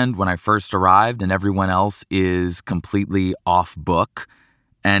other hand, when I first arrived and everyone else is completely off book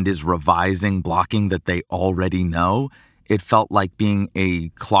and is revising blocking that they already know, it felt like being a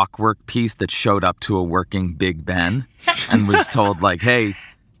clockwork piece that showed up to a working Big Ben and was told like, hey,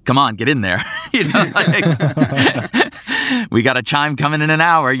 come on, get in there. We got a chime coming in an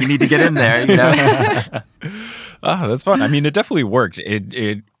hour. You need to get in there, Oh, that's fun. I mean, it definitely worked.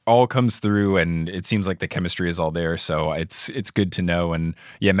 It all comes through, and it seems like the chemistry is all there. So it's good to know. And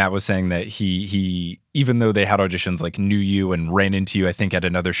yeah, Matt was saying that he even though they had auditions, like knew you and ran into you, I think at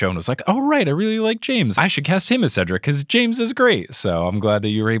another show and was like, oh, right, I really like James. I should cast him as Cedric because James is great. So I'm glad that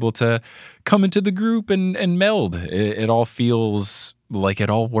you were able to come into the group and meld. It all feels like it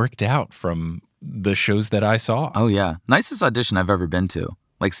all worked out from the shows that I saw. Oh, yeah. Nicest audition I've ever been to.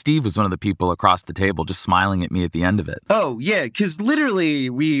 Like, Steve was one of the people across the table just smiling at me at the end of it. Oh, yeah, because literally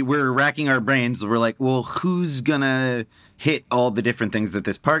we were racking our brains. We're like, well, who's gonna hit all the different things that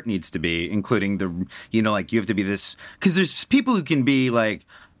this part needs to be, including the, you have to be this. Because there's people who can be like,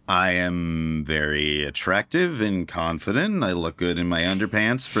 I am very attractive and confident. I look good in my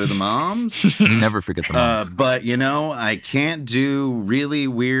underpants for the moms. You never forget the moms. But, I can't do really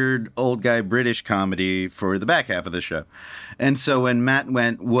weird old guy British comedy for the back half of the show. And so when Matt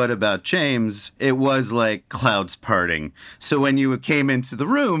went, what about James? It was like clouds parting. So when you came into the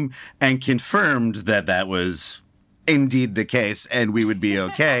room and confirmed that that was indeed the case and we would be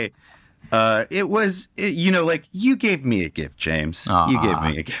okay... it was, like, you gave me a gift, James. Aww. You gave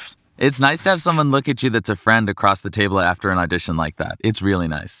me a gift. It's nice to have someone look at you that's a friend across the table after an audition like that. It's really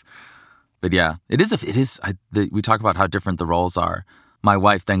nice. But yeah, we talk about how different the roles are. My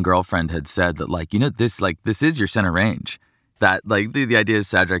wife, then girlfriend, had said that, this is your center range. That, the idea of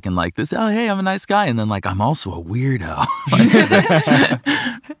Cedric and, this, oh, hey, I'm a nice guy. And then, I'm also a weirdo.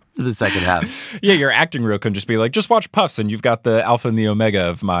 The second half. Yeah, your acting reel can just be like, just watch Puffs and you've got the alpha and the omega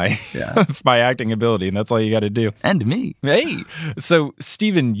of my of my acting ability, and that's all you got to do. And me. Hey. So,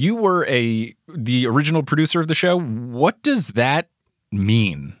 Steven, you were the original producer of the show. What does that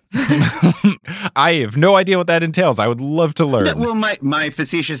mean? I have no idea what that entails. I would love to learn. No, well, my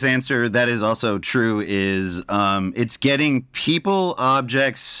facetious answer that is also true is it's getting people,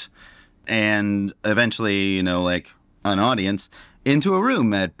 objects, and eventually, an audience into a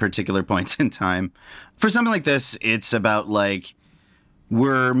room at particular points in time. For something like this, it's about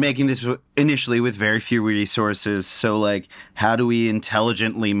we're making this initially with very few resources. So, like, how do we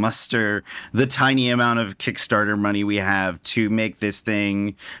intelligently muster the tiny amount of Kickstarter money we have to make this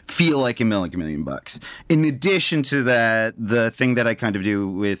thing feel like $1 million bucks? In addition to that, the thing that I kind of do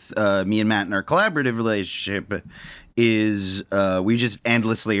with me and Matt in our collaborative relationship is we just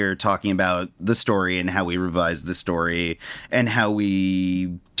endlessly are talking about the story and how we revise the story and how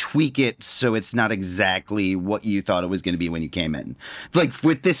we tweak it so it's not exactly what you thought it was going to be when you came in. Like,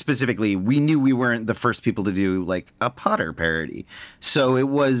 with this specifically, we knew we weren't the first people to do, like, a Potter parody. So it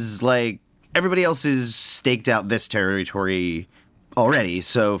was like everybody else has staked out this territory already.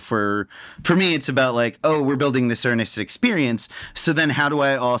 So for me, it's about, like, oh, we're building this earnest experience. So then how do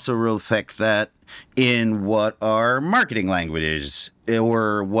I also reflect that in what our marketing language is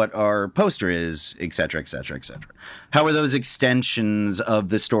or what our poster is, et cetera, et cetera, et cetera? How are those extensions of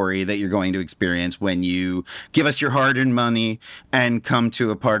the story that you're going to experience when you give us your hard-earned money and come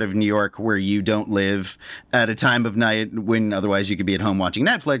to a part of New York where you don't live at a time of night when otherwise you could be at home watching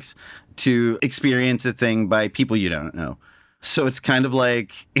Netflix to experience a thing by people you don't know? So it's kind of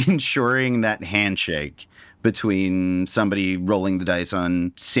like ensuring that handshake between somebody rolling the dice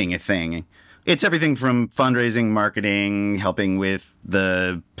on seeing a thing. It's everything from fundraising, marketing, helping with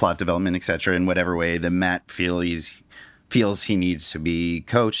the plot development, et cetera, in whatever way that Matt feels he needs to be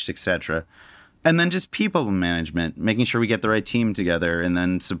coached, et cetera. And then just people management, making sure we get the right team together and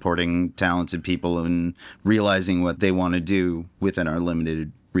then supporting talented people and realizing what they want to do within our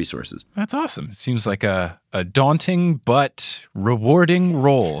limited resources. That's awesome. It seems like a daunting but rewarding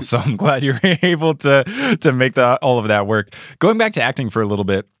role. So I'm glad you're able to make all of that work. Going back to acting for a little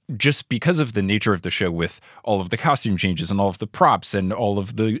bit, just because of the nature of the show with all of the costume changes and all of the props and all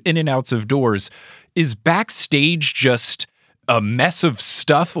of the in and outs of doors, is backstage just a mess of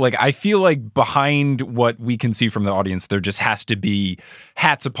stuff? Like, I feel like behind what we can see from the audience, there just has to be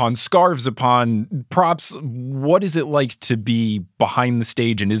hats upon scarves upon props. What is it like to be behind the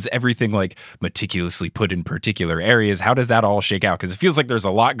stage? And is everything like meticulously put in particular areas? How does that all shake out? Because it feels like there's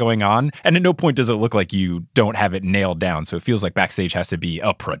a lot going on. And at no point does it look like you don't have it nailed down. So it feels like backstage has to be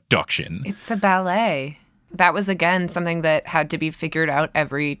a production. It's a ballet. That was, again, something that had to be figured out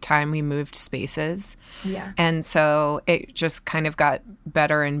every time we moved spaces. Yeah. And so it just kind of got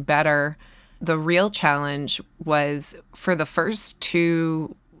better and better. The real challenge was for the first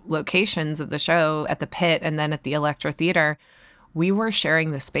 2 locations of the show, at the Pit and then at the Electra Theater, we were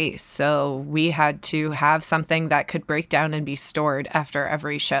sharing the space. So we had to have something that could break down and be stored after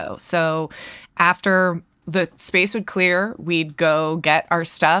every show. So after the space would clear, we'd go get our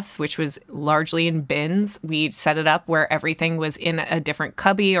stuff, which was largely in bins. We'd set it up where everything was in a different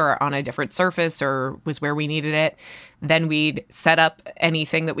cubby or on a different surface or was where we needed it. Then we'd set up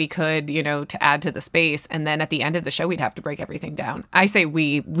anything that we could, to add to the space. And then at the end of the show, we'd have to break everything down. I say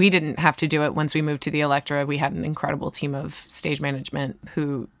we didn't have to do it once we moved to the Electra. We had an incredible team of stage management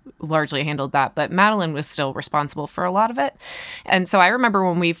who largely handled that. But Madeline was still responsible for a lot of it. And so I remember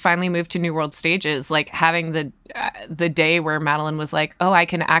when we finally moved to New World Stages, like having the day where Madeline was like, oh, I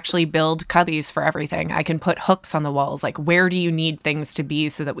can actually build cubbies for everything. I can put hooks on the walls. Like, where do you need things to be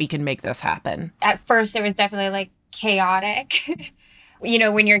so that we can make this happen? At first, it was definitely like chaotic,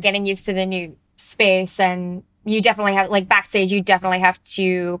 when you're getting used to the new space, and you definitely have, like, backstage, you definitely have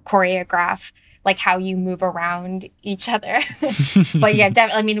to choreograph like how you move around each other. But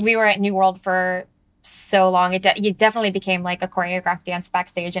yeah, we were at New World for so long. It definitely became like a choreographed dance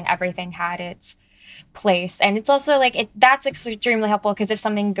backstage, and everything had its place. And it's also like that's extremely helpful because if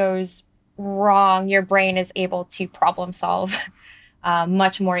something goes wrong, your brain is able to problem solve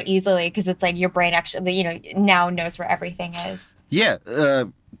much more easily, because it's like your brain actually, now knows where everything is. Yeah.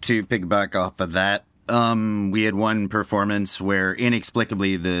 To piggyback off of that, we had one performance where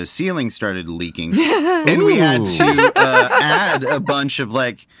inexplicably the ceiling started leaking, and we had to add a bunch of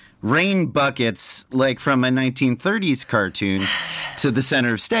like rain buckets, like from a 1930s cartoon, to the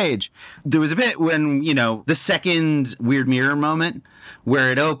center of stage. There was a bit when, the second weird mirror moment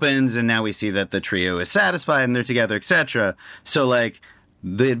where it opens and now we see that the trio is satisfied and they're together, etc. So like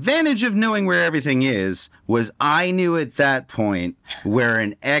the advantage of knowing where everything is was I knew at that point where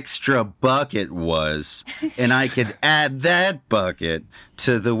an extra bucket was, and I could add that bucket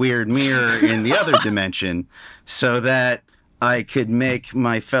to the weird mirror in the other dimension so that I could make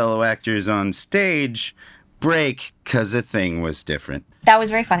my fellow actors on stage break because a thing was different. That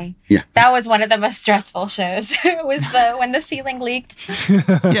was very funny. Yeah. That was one of the most stressful shows. It was when the ceiling leaked.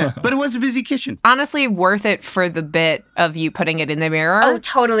 Yeah, but it was a busy kitchen. Honestly, worth it for the bit of you putting it in the mirror. Oh,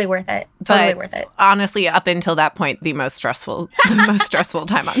 totally worth it. Totally worth it. Honestly, up until that point, the most stressful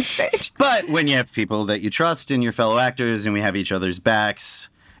time on stage. But when you have people that you trust and your fellow actors and we have each other's backs,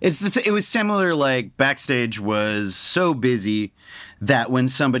 it was similar, like backstage was so busy that when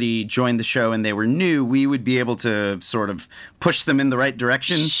somebody joined the show and they were new, we would be able to sort of push them in the right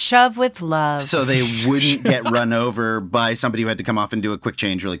direction. Shove with love. So they wouldn't get run over by somebody who had to come off and do a quick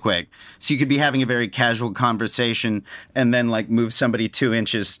change really quick. So you could be having a very casual conversation and then like move somebody 2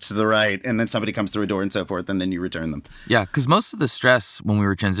 inches to the right and then somebody comes through a door and so forth and then you return them. Yeah, because most of the stress when we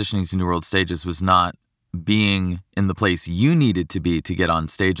were transitioning to New World Stages was not being in the place you needed to be to get on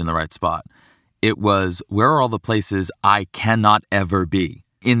stage in the right spot. It was, where are all the places I cannot ever be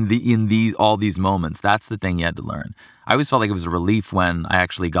in all these moments? That's the thing you had to learn. I always felt like it was a relief when I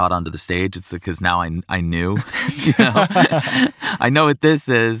actually got onto the stage. It's because now I knew, you know, I know what this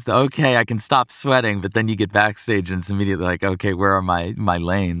is. Okay, I can stop sweating. But then you get backstage and it's immediately like, okay, where are my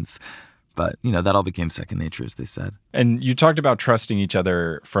lanes? But, you know, that all became second nature, as they said. And you talked about trusting each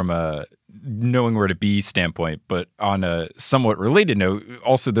other from a knowing where to be standpoint, but on a somewhat related note,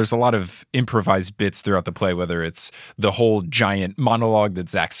 also there's a lot of improvised bits throughout the play, whether it's the whole giant monologue that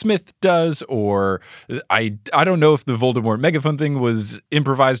Zach Smith does, or I don't know if the Voldemort megaphone thing was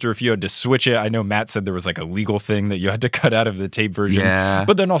improvised or if you had to switch it. I know Matt said there was like a legal thing that you had to cut out of the tape version. Yeah.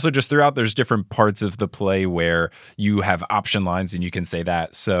 But then also just throughout, there's different parts of the play where you have option lines and you can say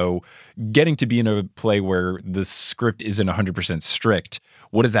that. So getting to be in a play where the script isn't 100% strict,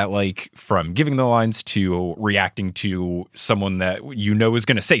 what is that like from giving the lines to reacting to someone that you know is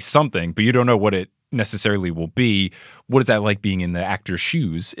going to say something, but you don't know what it necessarily will be? What is that like being in the actor's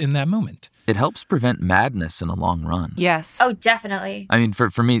shoes in that moment? It helps prevent madness in a long run. Yes. Oh, definitely. I mean,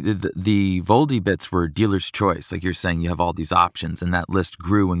 for me, the Voldy bits were dealer's choice. Like you're saying, you have all these options, and that list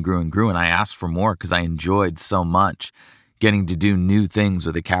grew and grew and grew, and I asked for more because I enjoyed so much getting to do new things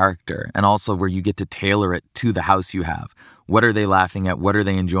with a character, and also where you get to tailor it to the house you have. What are they laughing at? What are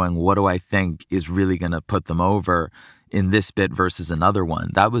they enjoying? What do I think is really going to put them over in this bit versus another one?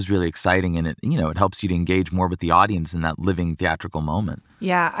 That was really exciting, and it helps you to engage more with the audience in that living theatrical moment.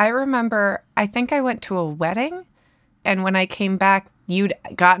 Yeah, I remember, I think I went to a wedding, and when I came back, you'd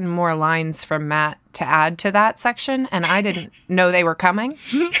gotten more lines from Matt to add to that section, and I didn't know they were coming.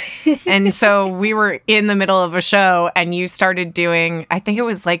 And so we were in the middle of a show, and you started doing, I think it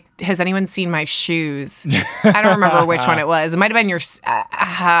was like, has anyone seen my shoes? I don't remember which one it was. It might have been your...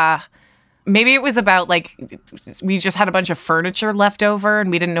 Maybe it was about like, we just had a bunch of furniture left over,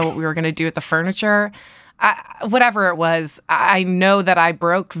 and we didn't know what we were going to do with the furniture. Whatever it was, I know that I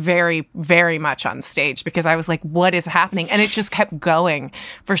broke very, very much on stage because I was like, what is happening? And it just kept going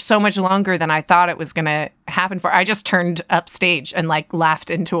for so much longer than I thought it was going to happen for. I just turned upstage and like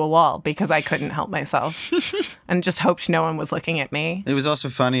laughed into a wall because I couldn't help myself and just hoped no one was looking at me. It was also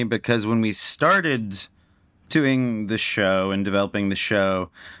funny because when we started doing the show and developing the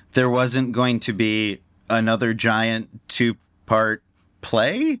show, there wasn't going to be another giant 2-part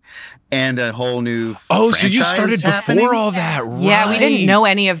play and a whole new franchise. So you started before all that, right? Yeah, we didn't know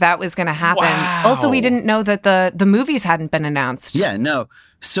any of that was going to happen. Wow. Also, we didn't know that the movies hadn't been announced. Yeah, no.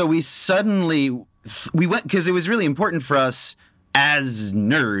 So we went, because it was really important for us as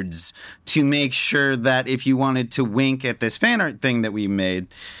nerds to make sure that if you wanted to wink at this fan art thing that we made,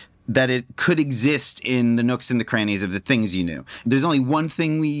 that it could exist in the nooks and the crannies of the things you knew. There's only one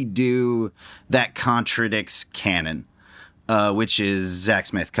thing we do that contradicts canon, which is Zach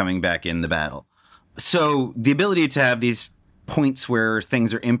Smith coming back in the battle. So the ability to have these points where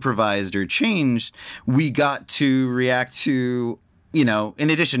things are improvised or changed, we got to react to, in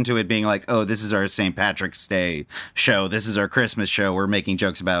addition to it being like, oh, this is our St. Patrick's Day show, this is our Christmas show, we're making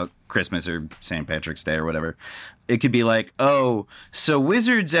jokes about Christmas or St. Patrick's Day or whatever. It could be like, oh, so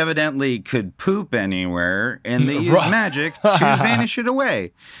wizards evidently could poop anywhere and they use magic to vanish it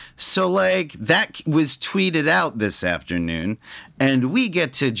away. So, like, that was tweeted out this afternoon, and we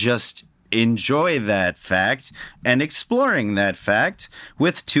get to just enjoy that fact and exploring that fact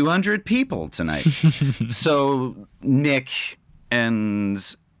with 200 people tonight. So, Nick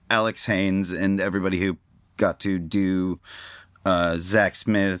and Alex Haynes and everybody who got to do Zach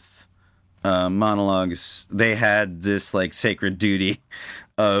Smith monologues, they had this like sacred duty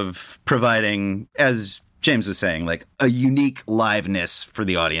of providing, as James was saying, like a unique liveness for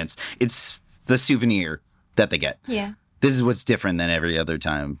the audience. It's the souvenir that they get. Yeah. This is what's different than every other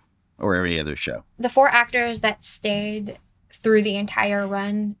time or every other show. The 4 actors that stayed through the entire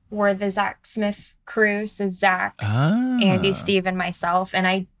run were the Zach Smith crew. So Zach, Andy, Steve, and myself.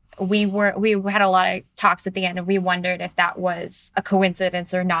 And we had a lot of talks at the end, and we wondered if that was a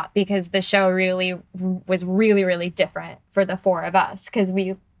coincidence or not, because the show really was really, really different for the four of us, because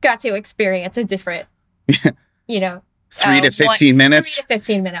we got to experience a different, 3 to 15 minutes. 3 to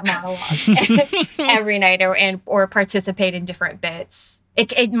 15 minute monologue every night, or participate in different bits.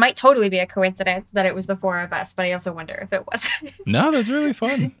 It might totally be a coincidence that it was the four of us, but I also wonder if it wasn't. No, that's really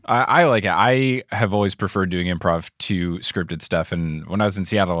fun. I like it. I have always preferred doing improv to scripted stuff. And when I was in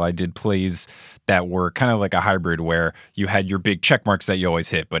Seattle, I did plays that were kind of like a hybrid where you had your big check marks that you always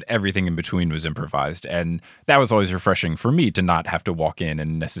hit, but everything in between was improvised. And that was always refreshing for me to not have to walk in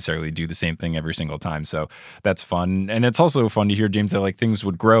and necessarily do the same thing every single time. So that's fun. And it's also fun to hear, James, that like things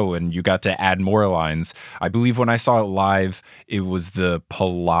would grow and you got to add more lines. I believe when I saw it live, it was the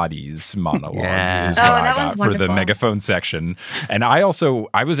Pilates monologue. Yeah. Is what I that got one's for wonderful. the megaphone section. And I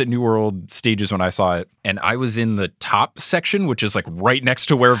was at New World Stages when I saw it, and I was in the top section, which is like right next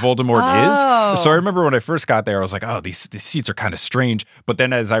to where Voldemort is. So I remember when I first got there, I was like, oh, these seats are kind of strange. But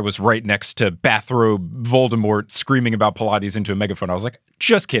then as I was right next to bathrobe Voldemort screaming about Pilates into a megaphone, I was like,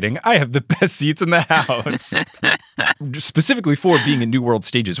 just kidding. I have the best seats in the house. Specifically for being in New World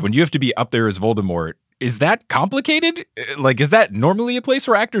Stages, when you have to be up there as Voldemort, is that complicated? Like, is that normally a place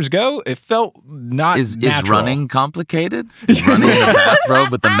where actors go? It felt not natural. Is running complicated? Is running in a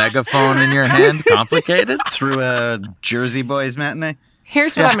bathrobe with a megaphone in your hand complicated? Through a Jersey Boys matinee?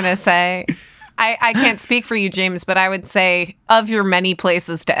 Here's what I'm going to say. I can't speak for you, James, but I would say of your many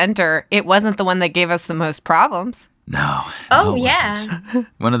places to enter, it wasn't the one that gave us the most problems. No. Oh, it yeah. wasn't.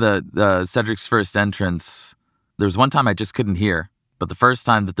 One of the Cedric's first entrance, there was one time I just couldn't hear. But the first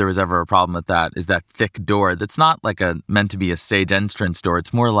time that there was ever a problem with that is that thick door that's not like meant to be a stage entrance door.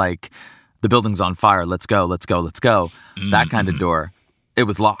 It's more like the building's on fire. Let's go, let's go, let's go. That kind of door. It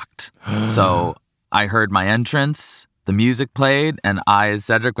was locked. So I heard my entrance, the music played, and I, as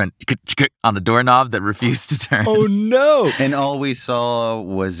Cedric, went on a doorknob that refused to turn. Oh, no. And all we saw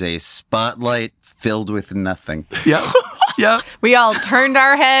was a spotlight filled with nothing. Yep. Yep. We all turned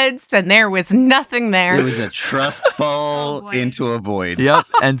our heads, and there was nothing there. It was a trust fall into a void. Yep.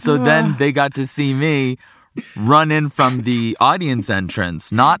 And so then they got to see me run in from the audience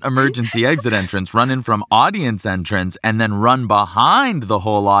entrance, not emergency exit entrance, run in from audience entrance, and then run behind the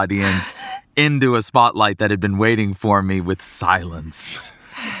whole audience into a spotlight that had been waiting for me with silence.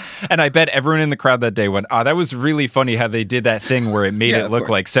 And I bet everyone in the crowd that day went, that was really funny how they did that thing where it made it look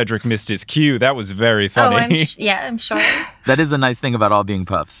like Cedric missed his cue. That was very funny. Oh, I'm sure. That is a nice thing about all being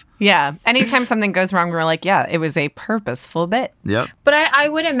puffs. Yeah. Anytime something goes wrong, we're like, yeah, it was a purposeful bit. Yep. But I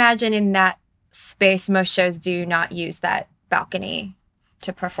would imagine in that space, most shows do not use that balcony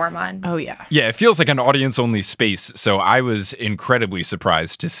to perform on. Oh, yeah. Yeah, it feels like an audience-only space, so I was incredibly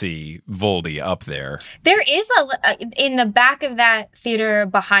surprised to see Voldy up there. There is in the back of that theater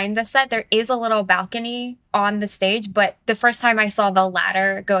behind the set, there is a little balcony on the stage, but the first time I saw the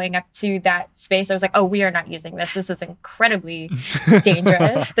ladder going up to that space, I was like, oh, we are not using this. This is incredibly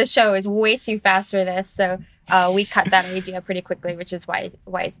dangerous. The show is way too fast for this, so we cut that idea pretty quickly, which is why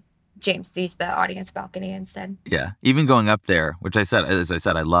James used the audience balcony instead. Yeah, even going up there, which as I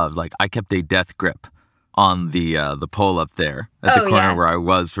said, I loved. Like, I kept a death grip on the pole up there at the corner where I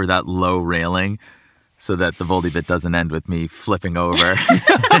was for that low railing, so that the Voldy bit doesn't end with me flipping over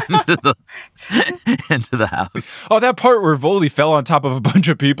into the house. Oh, that part where Voldy fell on top of a bunch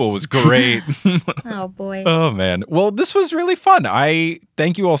of people was great. Oh, boy. Oh, man. Well, this was really fun. I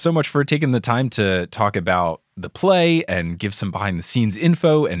thank you all so much for taking the time to talk about the play and give some behind the scenes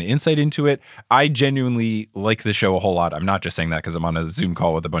info and insight into it. I genuinely like the show a whole lot. I'm not just saying that because I'm on a Zoom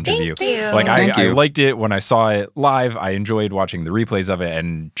call with a bunch of you. Like, I liked it when I saw it live. I enjoyed watching the replays of it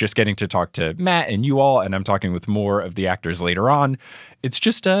and just getting to talk to Matt and you all. And I'm talking with more of the actors later on. It's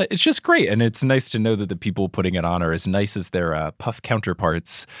just great. And it's nice to know that the people putting it on are as nice as their puff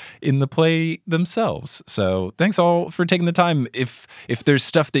counterparts in the play themselves. So thanks all for taking the time. If there's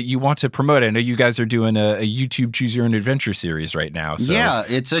stuff that you want to promote, I know you guys are doing a YouTube Choose Your Own Adventure series right now. So. Yeah,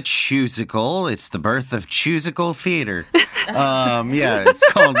 it's a Choosicle. It's the birth of Choosicle theater.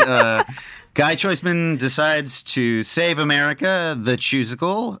 It's called Guy Choiceman Decides to Save America, the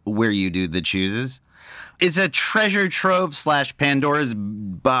Choosicle, where you do the chooses. It's a treasure trove / Pandora's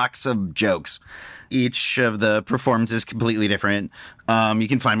box of jokes. Each of the performances is completely different. You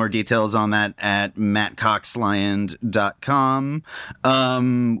can find more details on that at mattcoxland.com.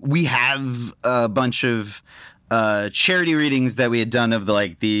 We have a bunch of charity readings that we had done of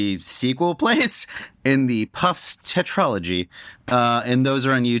the sequel plays in the Puffs tetralogy, and those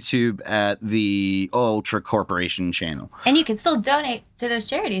are on YouTube at the Ultra Corporation channel. And you can still donate to those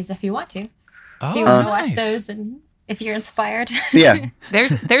charities if you want to. Oh, if you want to nice. watch those, and if you're inspired. Yeah,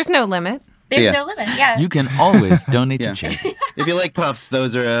 There's no limit. There's no limit. Yeah, You can always donate to charity. if you like Puffs,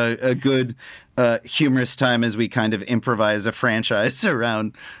 those are a good humorous time as we kind of improvise a franchise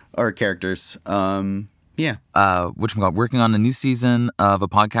around our characters. Working on a new season of a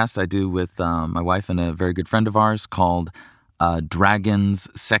podcast I do with my wife and a very good friend of ours called Dragons,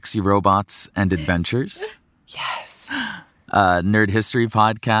 Sexy Robots, and Adventures. Yes. Nerd history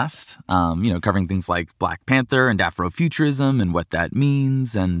podcast, covering things like Black Panther and Afrofuturism and what that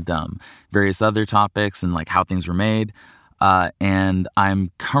means and various other topics and like how things were made. And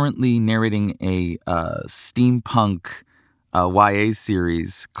I'm currently narrating a steampunk YA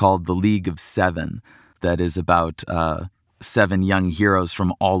series called The League of Seven that is about 7 young heroes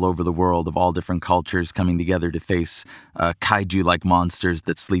from all over the world of all different cultures coming together to face kaiju-like monsters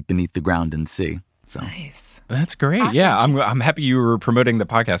that sleep beneath the ground and sea. So. Nice. That's great. Awesome. Yeah, I'm happy you were promoting the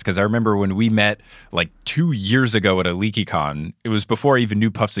podcast because I remember when we met like 2 years ago at a LeakyCon. It was before I even knew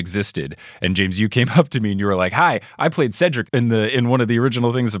Puffs existed. And James, you came up to me and you were like, "Hi, I played Cedric in one of the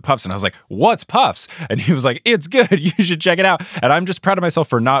original things of Puffs." And I was like, "What's Puffs?" And he was like, "It's good. You should check it out." And I'm just proud of myself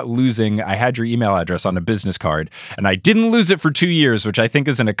for not losing. I had your email address on a business card, and I didn't lose it for 2 years, which I think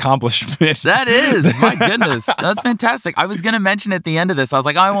is an accomplishment. That is, my goodness. That's fantastic. I was going to mention at the end of this, I was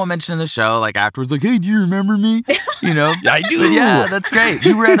like, I won't mention in the show. Like afterwards, like, "Hey, do you remember me?" I do. But yeah, that's great.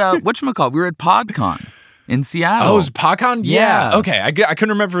 You were at whatchamacallit? We were at PodCon in Seattle. Oh, it was a PodCon? Yeah. Okay. I couldn't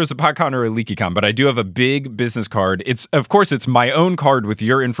remember if it was a PodCon or a LeakyCon, but I do have a big business card. Of course, it's my own card with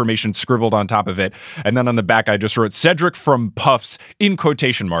your information scribbled on top of it. And then on the back, I just wrote Cedric from Puffs in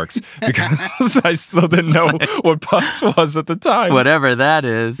quotation marks because I still didn't know what Puffs was at the time. Whatever that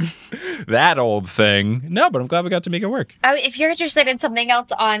is. That old thing. No, but I'm glad we got to make it work. If you're interested in something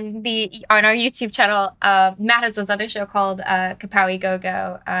else on our YouTube channel, Matt has this other show called Kapowie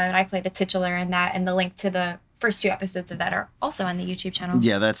Go-Go, and I play the titular in that, and the link to the first 2 episodes of that are also on the YouTube channel.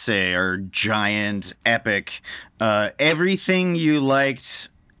 Yeah, that's our giant epic. Everything you liked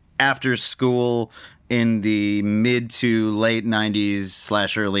after school in the mid to late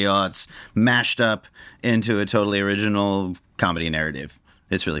 90s / early aughts mashed up into a totally original comedy narrative.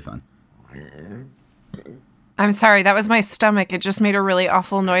 It's really fun. I'm sorry, that was my stomach. It just made a really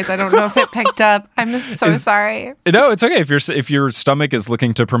awful noise. I don't know if it picked up. I'm so sorry. No, it's okay. If your stomach is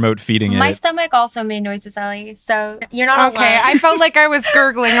looking to promote feeding My it. stomach also made noises, Ellie, so you're not Okay, alone. I felt like I was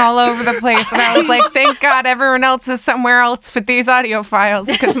gurgling all over the place, and I was like, thank God everyone else is somewhere else with these audio files,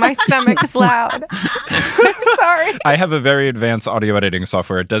 because my stomach is loud. I'm sorry. I have a very advanced audio editing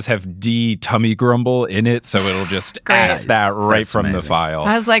software. It does have tummy grumble in it, so it'll just ask that right That's from the amazing. file.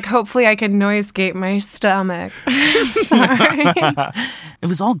 I was like, hopefully I can noise gate my stomach. I'm sorry. It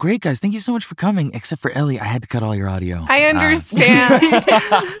was all great, guys. Thank you so much for coming. Except for Ellie, I had to cut all your audio. I understand.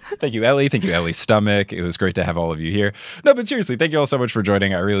 Thank you, Ellie. Thank you, Ellie's stomach. It was great to have all of you here. No, but seriously, thank you all so much for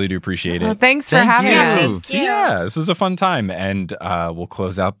joining. I really do appreciate it. Well, thanks for Thank having you. us. Thank you. Yeah, this is a fun time. And we'll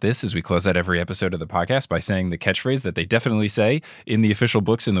close out this as we close out every episode of the podcast by saying the catchphrase that they definitely say in the official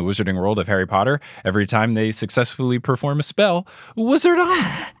books in the Wizarding World of Harry Potter every time they successfully perform a spell. Wizard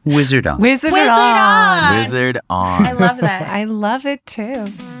on. Wizard on. Wizard Wizard on. on. Wizard on. I love that. I love it too.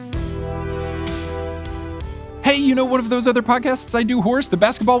 Hey, you know one of those other podcasts I do, Horse, the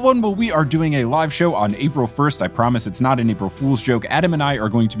basketball one? Well, we are doing a live show on April 1st. I promise it's not an April Fool's joke. Adam and I are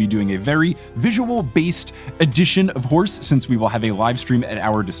going to be doing a very visual-based edition of Horse since we will have a live stream at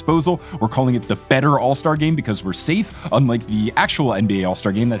our disposal. We're calling it the Better All-Star Game because we're safe, unlike the actual NBA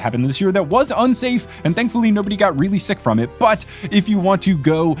All-Star Game that happened this year that was unsafe, and thankfully nobody got really sick from it. But if you want to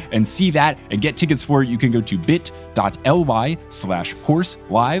go and see that and get tickets for it, you can go to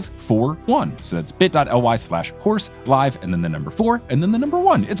bit.ly/horselive41. So that's bit.ly/horselive and then the number 4 and then the number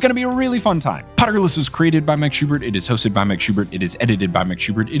 1. It's going to be a really fun time. Potterless was created by Mike Schubert. It is hosted by Mike Schubert. It is edited by Mike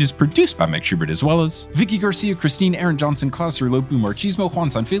Schubert. It is produced by Mike Schubert as well as Vicky Garcia, Christine, Aaron Johnson, Klaus Lopu, Marchismo, Juan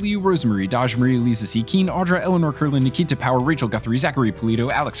Sanfilio, Rosemary Dodge, Maria Lisa C. Keen, Audra, Eleanor Curlin, Nikita Power, Rachel Guthrie, Zachary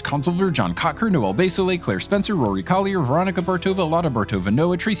Polito, Alex Consulver, John Cocker, Noel Basole, Claire Spencer, Rory Collier, Veronica Bartova, Lotta Bartova,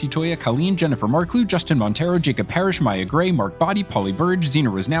 Noah, Tracy Toya, Colleen, Jennifer Marklew, Justin Montero, Jacob Parrish, Maya Gray, Mark Body, Polly Burge, Zena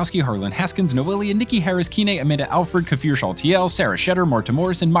Rosnowski, Harlan Haskins, Noelia, Nikki Harris, Kine Amanda Alfred, Kafir Shaltiel, Sarah Shetter, Marta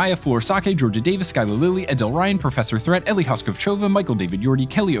Morrison, Maya Florsake, Georgia Davis, Skylar Lilly, Adele Ryan, Professor Threat, Ellie Hoskovchova, Michael David Yordi,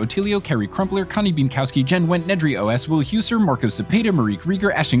 Kelly Otilio, Carrie Crumpler, Connie Bienkowski, Jen Went, Nedry OS, Will Huser, Marco Cepeda, Marique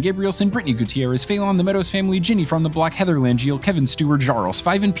Rieger, Ashton Gabrielson, Brittany Gutierrez, Phelan, The Meadows Family, Ginny from the Block, Heather Langiel, Kevin Stewart, Jarls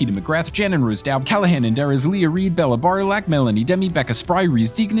Fiven, Peter McGrath, Jan and Rose Daub, Callahan and Darras, Leah Reed, Bella Barlack, Melanie Demi, Becca Spry,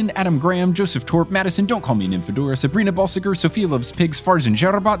 Reese Deignan, Adam Graham, Joseph Torp, Madison, Don't Call Me Nymphadora, Sabrina Balsiger, Sophia Loves Pigs, Farzan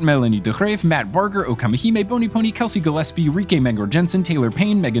Jarabat, Melanie DeGrave, Matt Barger, Okamahime, Bony Pony, Kelsey Gillespie, Rike Mangor Jensen, Taylor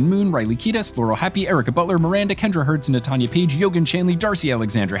Payne, Megan Moon, Riley Kiedis, Laurel Happy, Erica Butler, Miranda, Kendra Hertz, Natanya Page, Yogan Shanley, Darcy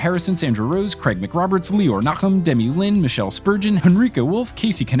Alexandra Harrison, Sandra Rose, Craig McRoberts, Leor Nachum, Demi Lynn, Michelle Spurgeon, Henrika Wolf,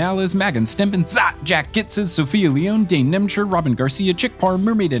 Casey Canales, Magan Stempen, Zat, Jack Gitzes, Sophia Leone, Dane Nemcher, Robin Garcia, Chick Parr,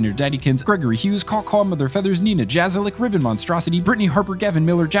 Mermaid and her Daddykins, Gregory Hughes, Caw Mother Feathers, Nina Jazalik, Ribbon Monstrosity, Brittany Harper, Gavin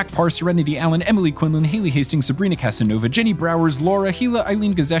Miller, Jack Parr, Serenity Allen, Emily Quinlan, Haley Hastings, Sabrina Casanova, Jenny Browers, Laura, Gila,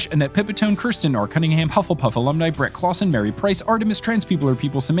 Eileen Gazesh, Annette Pipitone, Kirsten R. Cunningham, Hufflepuff alumni, Brett Clausen, Mary Price, Artemis, Trans People Are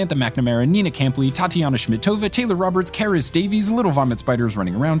People, Samantha McNamara, Nina Campley, Tatiana Schmidtova, Taylor Roberts, Karis Davies, Little Vomit Spiders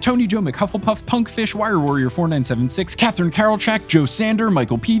Running Around, Tony Joe McHufflepuff, Punkfish, Wire Warrior 4976, Catherine Karolchak, Joe Sander,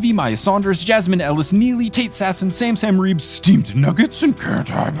 Michael Peavy, Maya Saunders, Jasmine Ellis Neely, Tate Sasson, Sam Reeves, Steamed Nuggets, and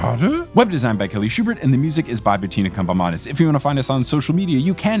Can't I Butter? Web design by Kelly Schubert, and the music is by Bettina Kumpamanis. If you want to find us on social media,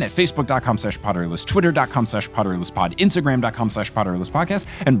 you can at facebook.com/Potterless, twitter.com/PotterlessPod, instagram.com/PotterlessPodcast,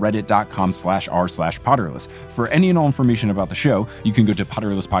 and reddit.com/r/Potterless. For any and all information about the show, you can go to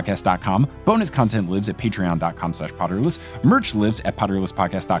PotterlessPodcast.com. Bonus content lives at patreon.com/Potterless. Merch lives at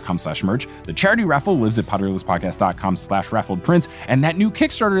PotterlessPodcast.com/merch. The charity raffle lives at PotterlessPodcast.com/raffledprints. And that new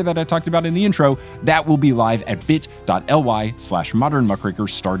Kickstarter that I talked about in the intro, that will be live at bit.ly/modernmuckraker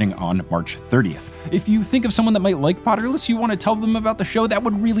starting on March 30th. If you think of someone that might like Potterless, you want to tell them about the show, that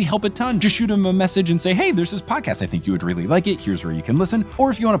would really help a ton. Just shoot them a message and say, hey, there's this podcast. I think you would really like it. Here's where you can listen.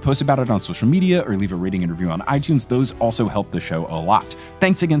 Or if you want to post about it on social media or leave a rating and review on iTunes, those also help the show a lot.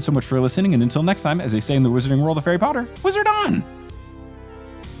 Thanks again so much for listening. And until next time, as they say in the Wizarding World of Harry Potter, Wizard on!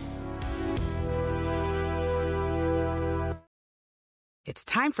 It's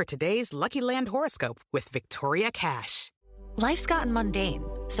time for today's Lucky Land horoscope with Victoria Cash. Life's gotten mundane,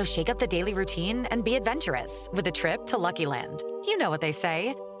 so shake up the daily routine and be adventurous with a trip to Lucky Land. You know what they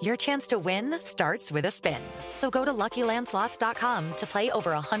say, your chance to win starts with a spin. So go to LuckyLandSlots.com to play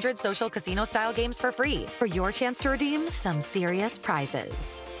over 100 social casino-style games for free for your chance to redeem some serious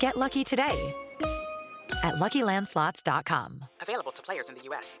prizes. Get lucky today at LuckyLandSlots.com. Available to players in the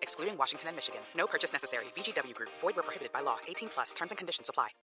U.S., excluding Washington and Michigan. No purchase necessary. VGW Group. Void where prohibited by law. 18+. Terms and conditions apply.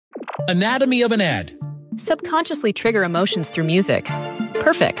 Anatomy of an ad. Subconsciously trigger emotions through music.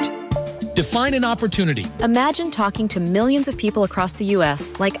 Perfect. Define an opportunity. Imagine talking to millions of people across the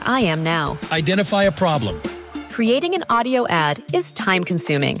U.S. like I am now. Identify a problem. Creating an audio ad is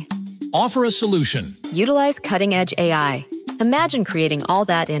time-consuming. Offer a solution. Utilize cutting-edge AI. Imagine creating all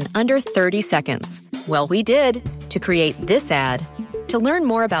that in under 30 seconds. Well, we did to create this ad. To learn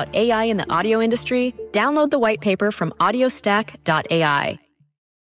more about AI in the audio industry, download the white paper from audiostack.ai.